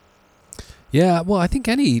 Yeah, well, I think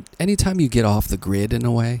anytime you get off the grid in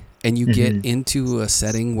a way and you get Hmm. into a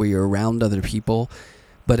setting where you're around other people,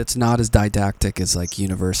 but it's not as didactic as like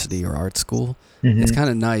university or art school, it's Hmm. kind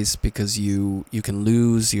of nice because you can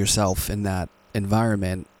lose yourself in that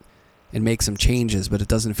environment and make some changes, but it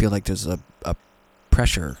doesn't feel like there's a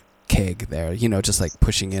pressure peg there, just like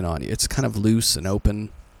pushing in on you. It's kind of loose and open.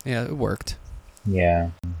 Yeah, it worked. Yeah.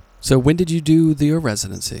 So when did you do your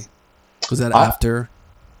residency? Was that after?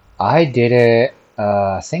 I did it,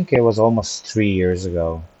 I think it was almost 3 years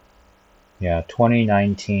ago. Yeah,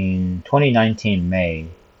 2019 May.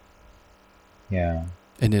 Yeah.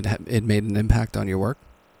 And it made an impact on your work?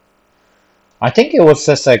 I think it was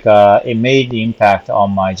just like it made the impact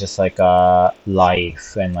on my just like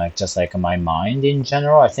life and like just like my mind in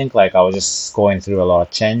general. I think like I was just going through a lot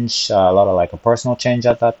of change, a lot of like a personal change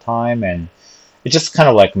at that time, and it just kind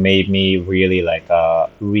of like made me really like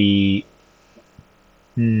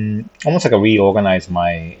almost like a reorganize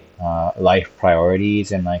my life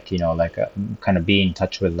priorities and like like kind of be in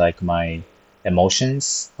touch with like my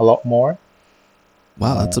emotions a lot more.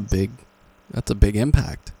 Wow, Uh, that's a big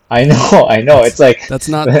impact. I know, I know. It's like That's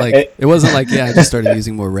not like, it wasn't like, I just started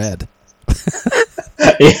using more red.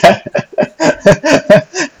 yeah.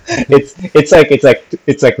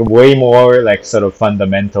 It's like way more like sort of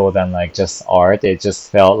fundamental than like just art. It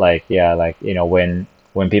just felt like like when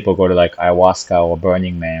people go to like ayahuasca or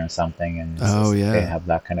Burning Man or something and it's Oh, just, they yeah. have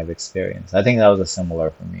that kind of experience. I think that was a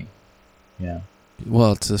similar for me. Yeah.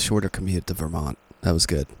 Well, it's a shorter commute to Vermont. That was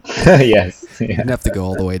good. Yes. You Yeah. didn't have to go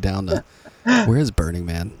all the way down to, where is Burning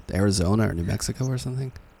Man? Arizona or New Mexico or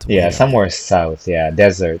something? It's way Yeah, down somewhere there. south. Yeah,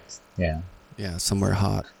 desert. Yeah. Yeah, somewhere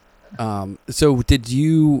hot. So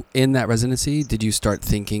in that residency, did you start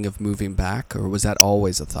thinking of moving back, or was that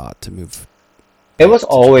always a thought to move It back was to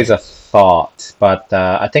always a Japan? thought, but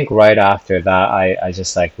I think right after that, I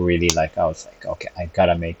just like really like I was like, okay, I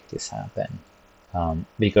gotta make this happen,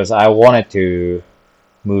 because I wanted to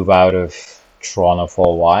move out of Toronto for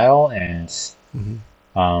a while, and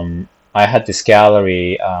Hmm. I had this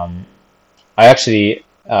gallery. I actually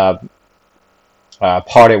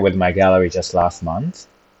parted with my gallery just last month.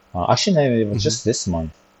 Actually, no, it was Hmm. just this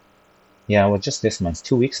month. Yeah, it was just this month,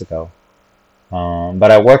 2 weeks ago.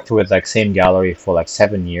 But I worked with like same gallery for like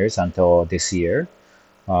 7 years until this year.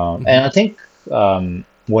 Hmm. And I think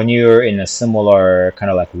when you're in a similar kind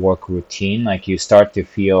of like work routine, like you start to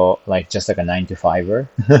feel like just like a nine to fiver.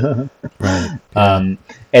 Right. Yeah. Um,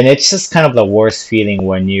 and it's just kind of the worst feeling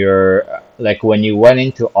when you're like when you went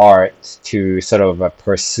into art to sort of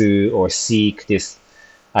pursue or seek this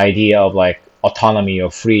idea of like autonomy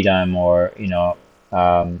or freedom or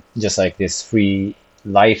just like this free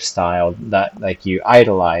lifestyle that like you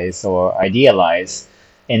idolize or idealize,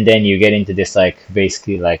 and then you get into this like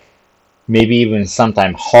basically like maybe even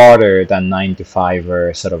sometimes harder than nine to five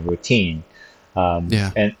or sort of routine.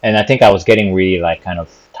 Yeah. And I think I was getting really like kind of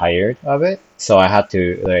tired of it, so I had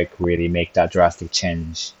to like really make that drastic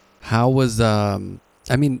change. How was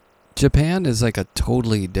I mean, Japan is like a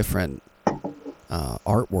totally different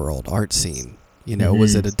art scene.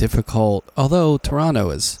 Was Hmm. it a difficult? Although Toronto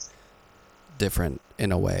is different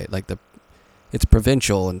in a way, like it's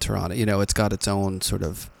provincial in Toronto. It's got its own sort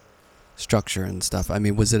of structure and stuff. I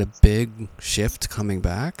mean, was it a big shift coming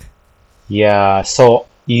back? Yeah, so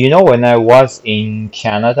when I was in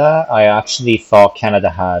Canada, I actually thought Canada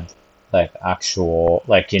had like actual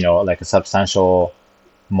like like a substantial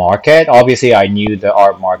market. Obviously, I knew the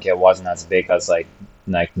art market wasn't as big as like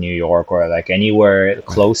New York or like anywhere Right.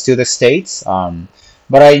 close to the States.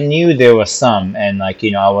 But I knew there was some, and like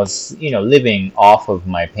I was living off of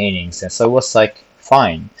my paintings, and so it was like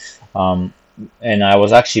fine. Um, and I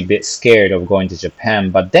was actually a bit scared of going to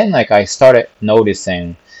Japan, but then like I started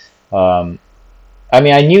noticing. Um, I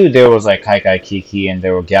mean, I knew there was like Kaikai Kiki and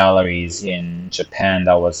there were galleries in Japan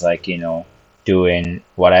that was like doing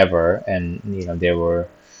whatever, and there were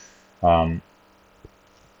um,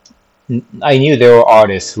 I knew there were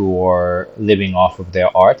artists who were living off of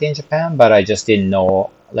their art in Japan, but I just didn't know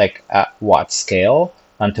like at what scale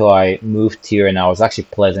until I moved here, and I was actually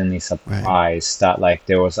pleasantly Right. surprised that like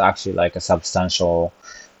there was actually like a substantial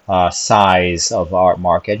size of art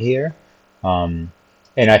market here. Um,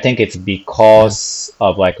 and I think it's Yeah. because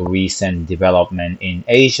of like recent development in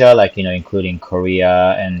Asia, like including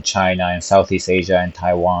Korea and China and Southeast Asia and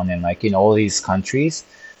Taiwan and like all these countries.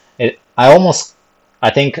 I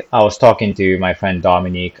think I was talking to my friend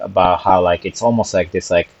Dominique about how like it's almost like this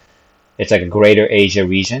like it's like a greater Asia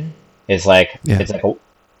region. Yeah. It's like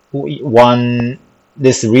one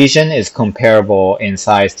this region is comparable in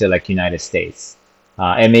size to like United States,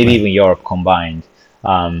 and maybe Right. even Europe combined.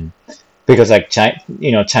 Um, because like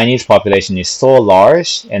Chinese population is so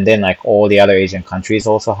large, and then like all the other Asian countries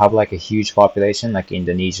also have like a huge population, like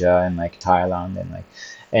Indonesia and like Thailand and like,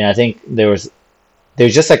 and I think there's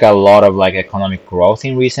just like a lot of like economic growth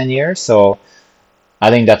in recent years. So I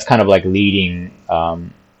think that's kind of like leading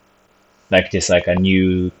like this like a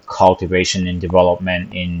new cultivation and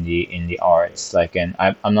development in the arts. Like, and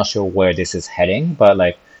I'm not sure where this is heading, but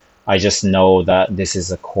like I just know that this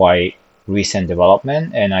is a quite recent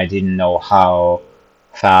development, and I didn't know how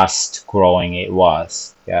fast growing it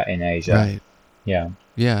was. Yeah, in Asia. Right. Yeah.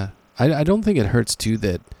 Yeah. I don't think it hurts too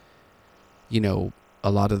that, a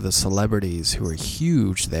lot of the celebrities who are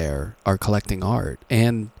huge there are collecting art,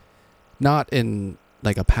 and not in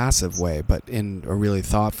like a passive way, but in a really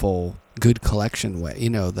thoughtful, good collection way.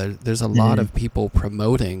 There's a lot Mm. of people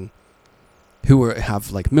promoting who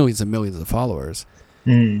have like millions and millions of followers,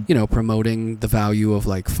 Mm. promoting the value of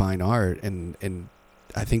like fine art, and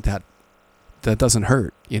I think that doesn't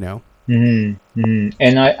hurt.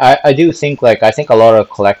 And I do think like I think a lot of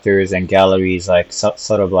collectors and galleries like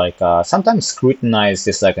sort of like sometimes scrutinize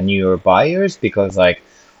this like a newer buyers because like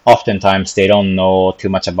oftentimes they don't know too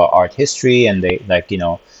much about art history, and they like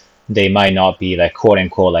they might not be like quote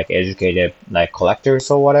unquote like educated like collectors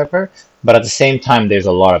or whatever. But at the same time, there's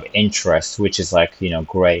a lot of interest, which is like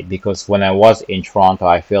great, because when I was in Toronto,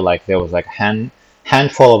 I feel like there was like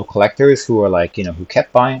handful of collectors who were like who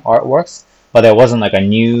kept buying artworks, but there wasn't like a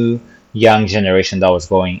new young generation that was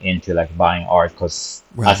going into like buying art, because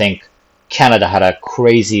I Right. think Canada had a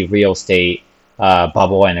crazy real estate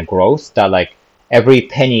bubble and a growth that like every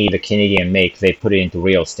penny the Canadian make, they put it into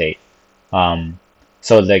real estate. Um,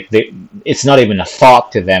 so like it's not even a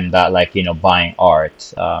thought to them that like buying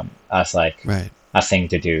art as like Right. a thing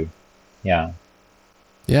to do. Yeah.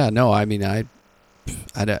 Yeah. No. I mean,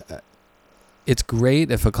 it's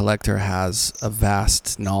great if a collector has a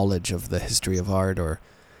vast knowledge of the history of art, or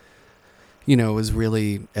is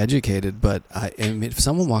really educated. But I mean, if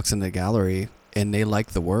someone walks into the gallery and they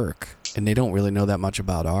like the work and they don't really know that much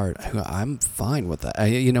about art, I'm fine with that.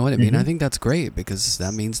 You know what I mean? I Hmm. think that's great, because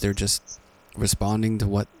that means they're just responding to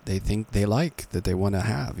what they think they like, that they want to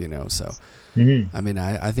have. So Hmm. I mean,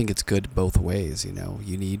 I think it's good both ways.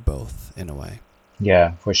 You need both in a way.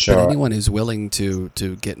 Yeah, for But sure. anyone who's willing to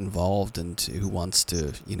get involved and who wants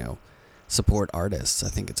to, support artists, I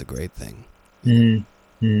think it's a great thing. Hmm.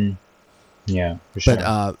 Hmm. Yeah, for But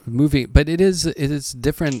sure. but it is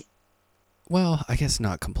different. Well, I guess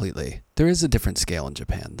not completely. There is a different scale in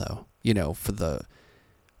Japan, though.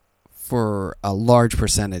 For a large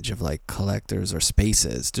percentage of like collectors or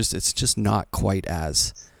spaces, it's just not quite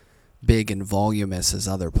as big and voluminous as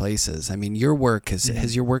other places. I mean, your work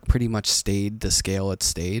has your work pretty much stayed the scale it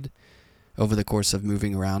stayed over the course of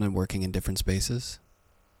moving around and working in different spaces?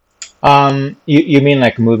 You mean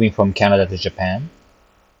like moving from Canada to Japan?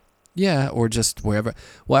 Yeah, or just wherever.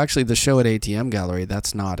 Well, actually, the show at ATM Gallery,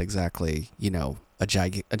 that's not exactly, a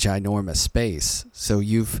ginormous space. So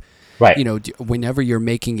Right. whenever you're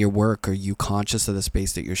making your work, are you conscious of the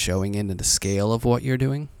space that you're showing in and the scale of what you're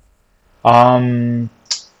doing? Um,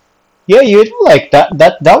 yeah, like that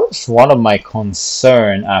was one of my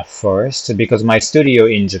concern at first, because my studio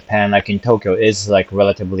in Japan, like in Tokyo, is like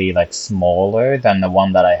relatively like smaller than the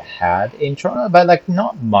one that I had in Toronto, but like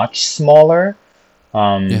not much smaller.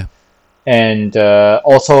 Um, Yeah, and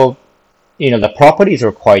also, the properties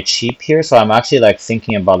are quite cheap here, so I'm actually like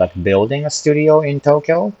thinking about like building a studio in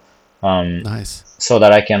Tokyo. Um, nice. so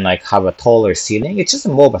that I can like have a taller ceiling. It's just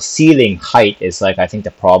more of a ceiling height is like I think the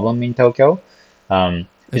problem in Tokyo.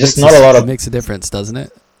 It's just not a lot It of, makes a difference, doesn't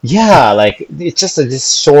it? yeah, like it's just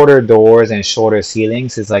this shorter doors and shorter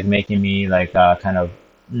ceilings is like making me like kind of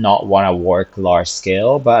not want to work large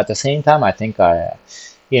scale. But at the same time, I think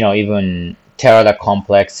even Terada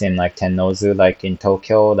Complex in like Tennozu, like in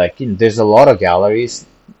Tokyo, like there's a lot of galleries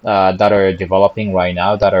that are developing right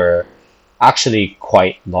now that are actually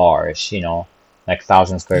quite large, like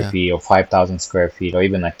 1,000 square Yeah, feet or 5,000 square feet or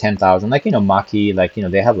even like 10,000. Like, Maki, like,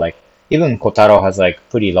 they have like, even Kotaro has like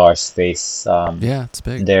pretty large space yeah, it's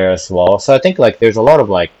big. there as well. So I think like there's a lot of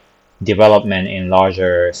like development in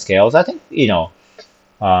larger scales. I think,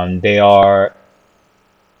 they are,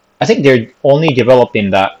 I think they're only developing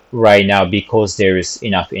that right now because there is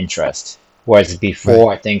enough interest. Whereas Right.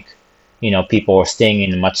 before, I think, people were staying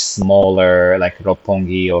in much smaller, like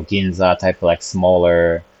Roppongi or Ginza type of like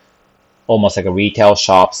smaller, almost like a retail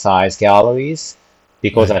shop size galleries,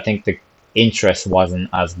 because I Right. think the interest wasn't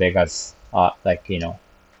as big as like,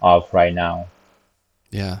 of right now.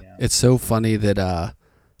 Yeah. It's so funny that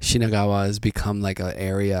Shinagawa has become like an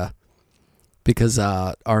area, because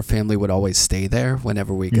our family would always stay there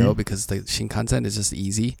whenever we Hmm. go, because the Shinkansen is just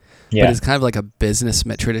easy. But Yeah. it's kind of like a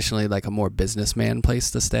traditionally like a more businessman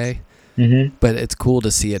place to stay. Hmm. But it's cool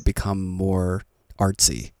to see it become more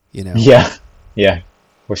artsy. Yeah. Yeah.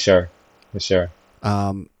 For sure. For sure.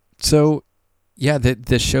 So yeah,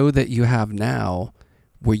 the show that you have now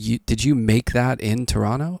Did you make that in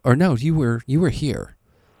Toronto? Or no, you were here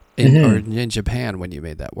or in Japan when you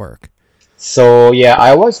made that work. So yeah,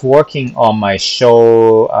 I was working on my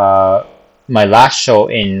show, my last show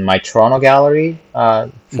in my Toronto gallery Hmm.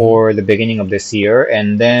 for the beginning of this year,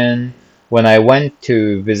 and then when I went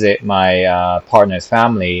to visit my partner's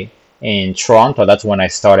family in Toronto, that's when I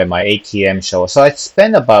started my ATM show. So I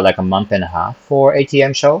spent about like a month and a half for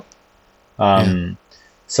ATM show. Yeah. Um,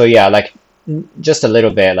 so yeah, like just a little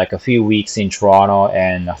bit, like a few weeks in Toronto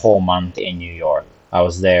and a whole month in New York. I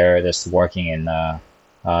was there just working in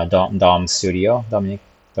Dom's studio, Dominic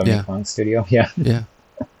Yeah. Fung's studio. Yeah. Yeah.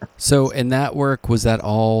 So in that work, was that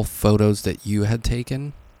all photos that you had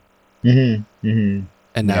taken? And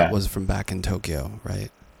that Yeah. was from back in Tokyo,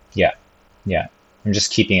 right? Yeah. Yeah. I'm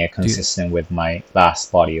just keeping it Do you, consistent with my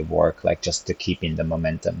last body of work, like just to keeping the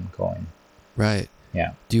momentum going. right.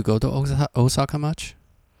 Yeah. Do you go to Osaka much?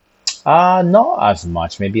 Not as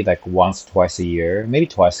much. Maybe like once, twice a year, maybe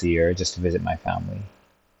twice a year, just to visit my family.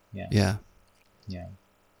 Yeah. Yeah. Yeah.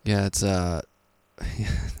 Yeah, it's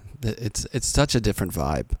it's such a different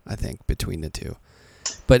vibe, I think, between the two.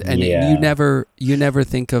 But and Yeah. you never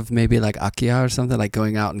think of maybe like Akia or something, like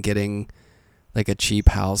going out and getting like a cheap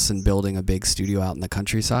house and building a big studio out in the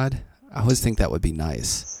countryside. I always think that would be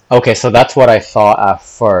nice. Okay, so that's what I thought at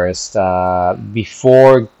first.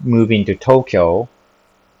 Before moving to Tokyo,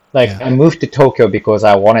 like Yeah. I moved to Tokyo because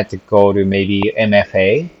I wanted to go to maybe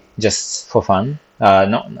MFA just for fun.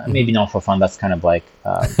 Not maybe Hmm. not for fun. That's kind of like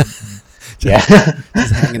just, yeah,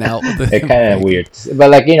 just hanging out with they're the kind of making. weird. But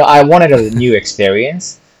like I wanted a new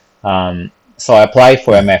experience. So I applied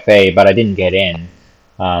for Right. MFA, but I didn't get in.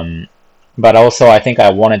 Um, but also I think I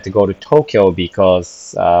wanted to go to Tokyo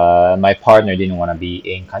because my partner didn't want to be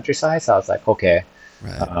in countryside. So I was like, okay,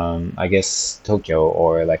 Right. I guess Tokyo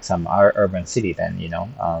or like some urban city then,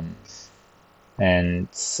 and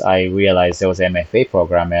I realized there was an MFA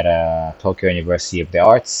program at Tokyo University of the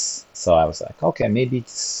Arts. So I was like, okay, maybe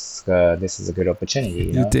this is a good opportunity,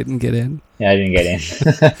 You didn't get in? Yeah, I didn't get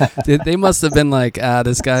in. They must have been like,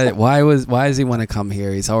 this guy, why does he want to come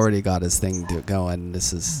here? He's already got his thing going.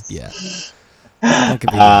 This is, yeah. That could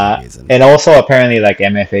be the only reason. And also apparently like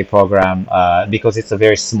MFA program, because it's a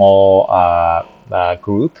very small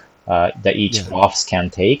group that each Yeah. profs can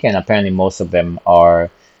take, and apparently most of them are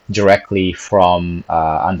directly from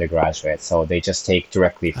undergraduate, so they just take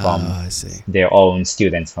directly from Oh, I see. their own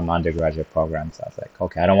students from undergraduate programs. So I was like,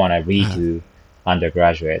 okay, I don't want to Ah, redo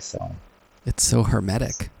undergraduate, so it's so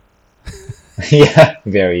hermetic. yeah,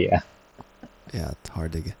 very, yeah, Yeah, it's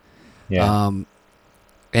hard to get. yeah,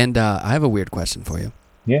 And I have a weird question for you.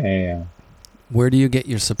 yeah, yeah, yeah. Where do you get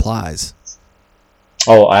your supplies?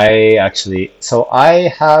 Oh, so I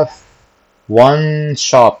have one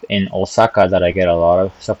shop in Osaka that I get a lot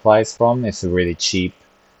of supplies from. It's really cheap,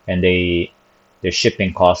 and their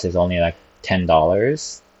shipping cost is only like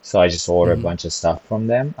 $10. So I just order a Hmm. bunch of stuff from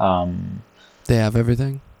them. They have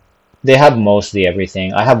everything? They have mostly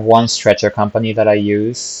everything. I have one stretcher company that I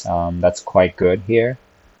use. That's quite good here.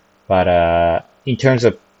 But in terms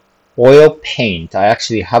of oil paint, I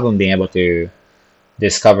actually haven't been able to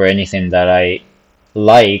discover anything that I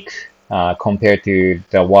like compared to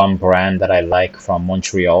the one brand that I like from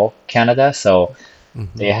Montreal, Canada. So Hmm.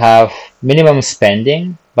 they have minimum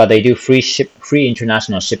spending, but they do free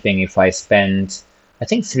international shipping if I spend, I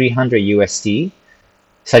think 300 USD.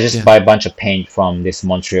 So I just Yeah. buy a bunch of paint from this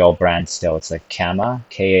Montreal brand still. It's like Kama,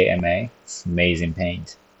 Kama. It's amazing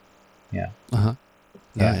paint. Yeah, Uh-huh.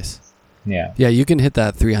 yeah, Nice. yeah. Yeah, you can hit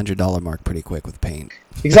that $300 mark pretty quick with paint.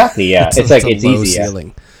 Exactly, yeah. It's It's like a it's low easy, yeah.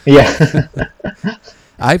 ceiling. Yeah.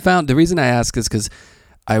 I found the reason I ask is because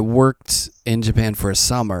I worked in Japan for a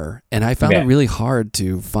summer, and I found it Yeah. really hard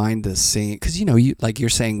to find the same. Because you like you're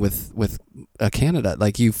saying with Canada,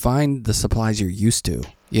 like you find the supplies you're used to,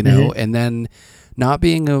 Hmm. and then not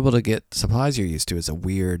being able to get supplies you're used to is a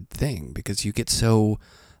weird thing because you get so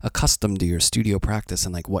accustomed to your studio practice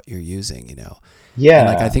and like what you're using. And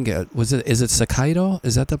like I Yeah. think is it Sakaido?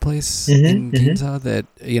 Is that the place Hmm. in Hmm. Ginza that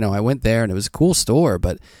I went there and it was a cool store,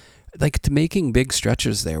 but like making big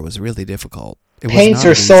stretches there was really difficult. It was Paints not are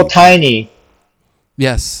an so easy thing. tiny.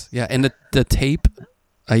 Yes, yeah, and the tape,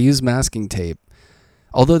 I use masking tape.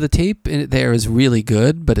 Although the tape in there is really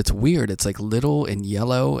good, but it's weird. It's like little and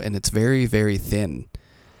yellow, and it's very very thin,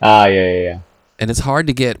 Ah, yeah, yeah, yeah. and it's hard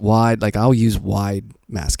to get wide. Like I'll use wide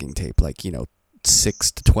masking tape, like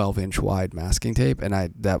 6 to 12 inch wide masking tape, and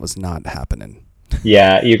that was not happening.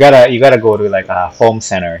 Yeah, you gotta go to like a home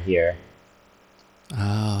center here.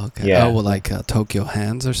 Oh, okay. Oh, Yeah, well, yeah. like Tokyo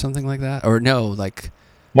Hands or something like that, or no, like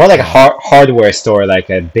More like a Yeah. hardware store, like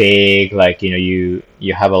a big, like, you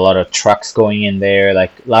have a lot of trucks going in there,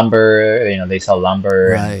 like lumber, they sell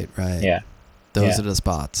lumber and Right, right. yeah, Those yeah. are the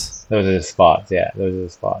spots. Those are the spots. Yeah, those are the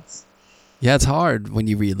spots. Yeah, it's hard when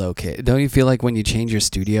you relocate. Don't you feel like when you change your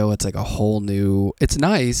studio, it's like a whole new. It's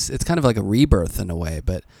nice. It's kind of like a rebirth in a way,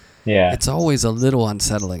 but Yeah. it's always a little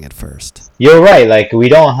unsettling at first. You're right. Like we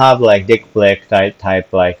don't have like Dick Blick type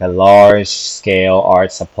like a large scale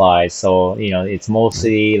art supply. So, it's Right.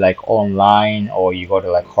 mostly like online or you go to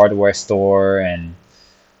like hardware store and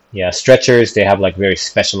yeah, stretchers, they have like very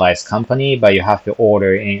specialized company, but you have to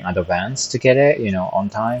order in advance to get it, on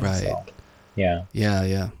time. Right. So, yeah. Yeah,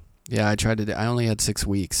 yeah. Yeah, I tried to. I only had 6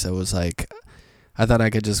 weeks, so it was like I thought I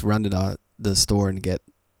could just run to the store and get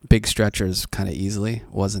big stretchers kind of easily.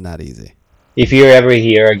 Wasn't that easy. If you're ever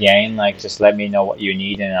here again, like just let me know what you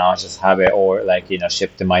need and I'll just have it or like,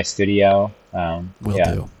 shipped to my studio. Will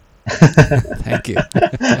Yeah. do. Thank you.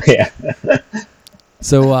 Yeah.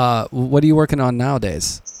 So, what are you working on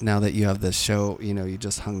nowadays? Now that you have this show, you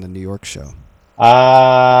just hung the New York show.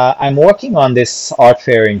 I'm working on this art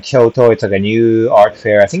fair in Kyoto. It's like a new art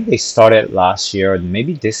fair. I think they started last year,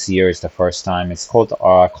 maybe this year is the first time. It's called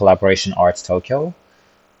Collaboration Arts Tokyo.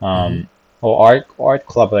 Hmm. Or Art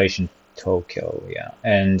Collaboration Tokyo, yeah.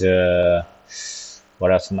 And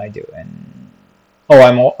what else am I doing?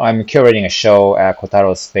 Oh, I'm curating a show at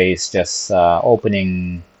Kotaro Space, just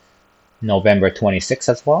opening November 26th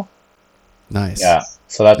as well. Nice. Yeah,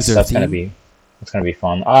 so Is that's there a that's gonna theme? be that's gonna be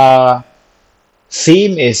fun.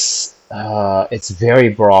 Theme is it's very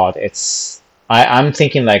broad. I'm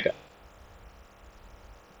thinking like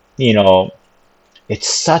you know it's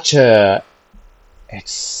such a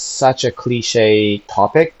cliche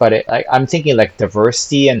topic, but I'm thinking like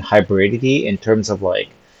diversity and hybridity in terms of like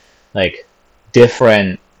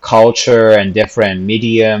different culture and different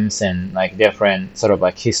mediums and like different sort of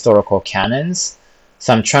like historical canons.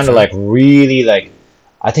 So I'm trying to Sure. like really like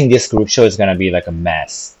I think this group show is gonna be like a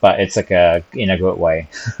mess, but it's like a in a good way.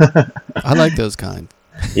 I like those kind.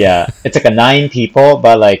 Yeah, it's like a 9 people,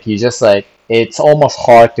 but like you just like it's almost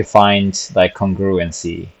hard to find like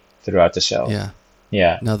congruency throughout the show. Yeah.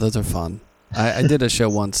 Yeah. No, those are fun. I did a show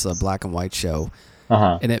once, a black and white show,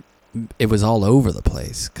 Uh-huh. and it was all over the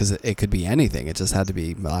place because it could be anything. It just had to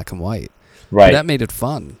be black and white. But Right. that made it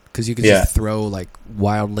fun because you could Yeah. just throw like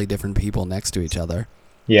wildly different people next to each other.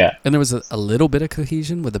 Yeah. And there was a little bit of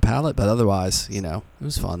cohesion with the palette, but otherwise, it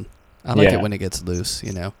was fun. I like it Yeah. when it gets loose,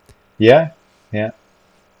 Yeah. Yeah. Yeah.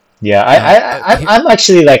 Here, I'm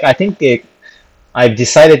actually like I think I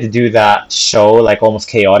decided to do that show like almost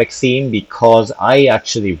chaotic theme because I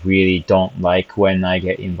actually really don't like when I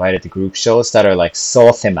get invited to group shows that are like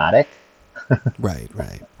so thematic. right,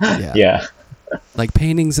 right. Yeah. Yeah. Like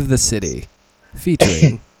paintings of the city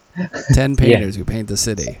featuring 10 Yeah. painters who paint the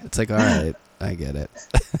city. It's like, all right, I get it.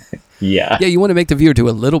 Yeah. Yeah, you want to make the viewer do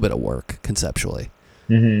a little bit of work conceptually.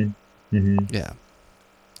 Mm-hmm. Mm-hmm. Yeah.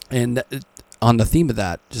 And on the theme of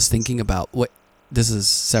that, just thinking about this is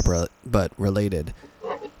separate but related.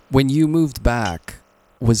 When you moved back,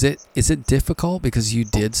 is it difficult because you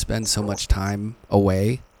did spend so much time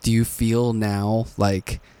away? Do you feel now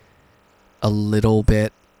like a little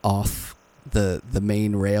bit off the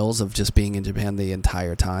main rails of just being in Japan the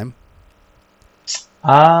entire time?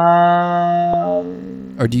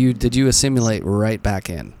 Or did you assimilate right back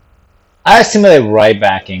in? I assimilated right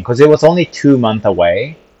back in because it was only 2 months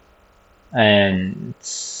away, and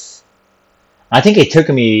I think it took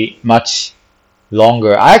me much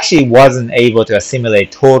longer. I actually wasn't able to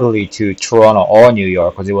assimilate totally to Toronto or New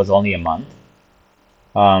York because it was only a month.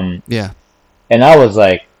 Um, Yeah. and I was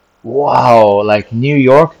like, wow, like New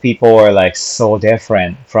York people are like so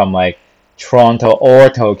different from like Toronto or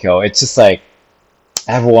Tokyo. It's just like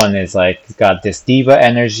everyone is like got this diva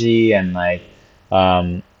energy and like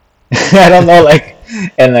um I don't know like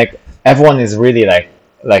and like everyone is really like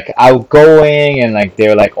outgoing and like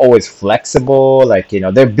they're like always flexible, like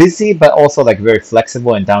they're busy but also like very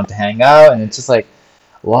flexible and down to hang out, and it's just like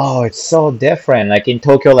wow, it's so different. Like in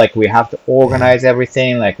Tokyo, like we have to Yeah. organize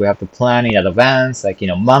everything, like we have to plan in advance, like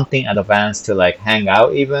month in advance to like hang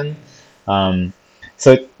out even. um so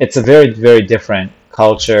it's a very very different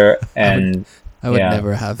culture I would and I would yeah.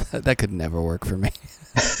 never have that could never work for me.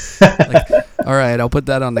 Like, all right, I'll put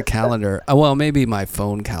that on the calendar. Well, maybe my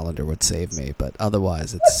phone calendar would save me, but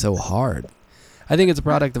otherwise it's so hard. I think it's a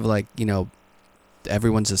product of like,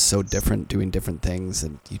 everyone's just so different doing different things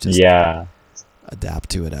and you just Yeah, adapt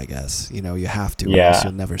to it, I guess. You have to or else yeah.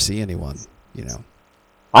 you'll never see anyone.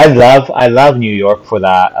 I love New York for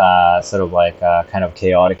that sort of like kind of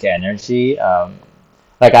chaotic energy.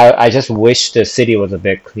 Like I just wish the city was a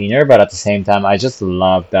bit cleaner, but at the same time, I just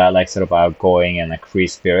love that like sort of outgoing and like free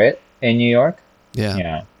spirit in New York. Yeah.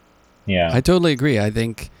 Yeah, yeah, I totally agree. I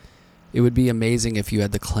think it would be amazing if you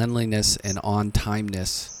had the cleanliness and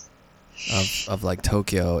on-timeness of like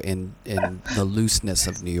Tokyo in the looseness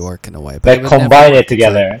of New York in a way. But like it would never combine work. it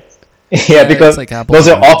together. It's Yeah, like, because it's like apples those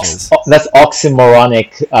and are oranges. that's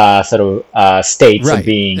oxymoronic sort of states of Right.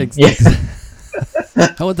 being. Yeah.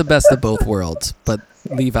 I want the best of both worlds, but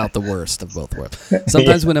leave out the worst of both worlds.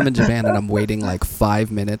 Sometimes when I'm in Japan and I'm waiting like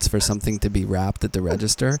 5 minutes for something to be wrapped at the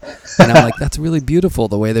register, and I'm like, that's really beautiful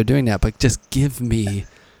the way they're doing that, but just give me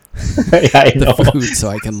Yeah, I the know. food so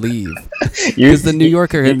I can leave. You- Because the New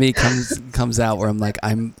Yorker in me comes out where I'm like,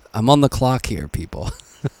 I'm on the clock here, people.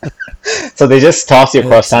 So they just toss your Yeah,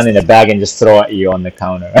 croissant in a bag and just throw at you on the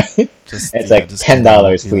counter, right? Just It's like just $10, you're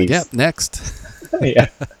like, please. yep, next. Yeah.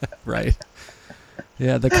 Right.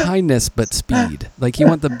 Yeah, the kindness but speed. Like you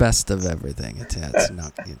want the best of everything. It's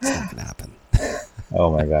not gonna happen.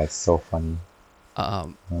 Oh my God, it's so funny.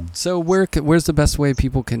 So where's the best way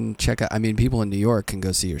people can check out? I mean, people in New York can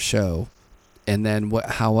go see your show, and then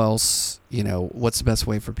how else? What's the best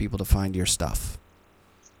way for people to find your stuff,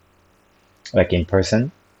 Like in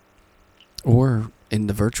person? or in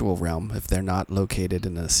the virtual realm if they're not located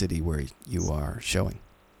in a city where you are showing?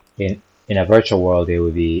 In a virtual world, it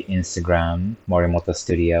would be Instagram, Morimoto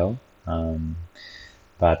Studio.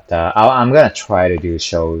 But I'm gonna try to do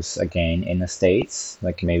shows again in the States,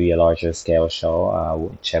 like maybe a larger scale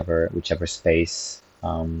show, whichever space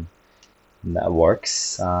that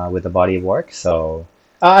works with the body of work. So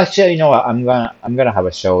actually, you know what? I'm gonna have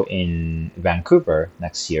a show in Vancouver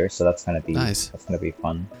next year, so Nice. that's gonna be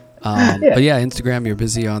fun. But yeah, Instagram, you're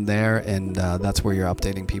busy on there, and that's where you're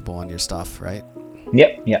updating people on your stuff, right?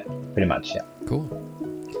 Yep, pretty much, yeah. Cool.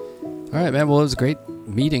 All right, man. Well, it was a great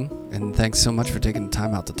meeting, and thanks so much for taking the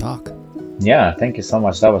time out to talk. Yeah, thank you so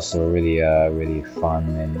much. That was a really fun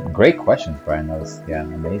and great questions, Brian. That was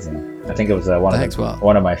amazing. I think it was Thanks,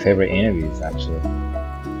 one of my favorite interviews, actually.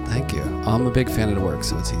 Thank you. I'm a big fan of the work,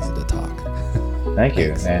 so it's easy to talk. Thank you,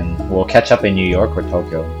 Thanks. and we'll catch up in New York or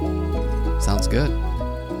Tokyo. Sounds good.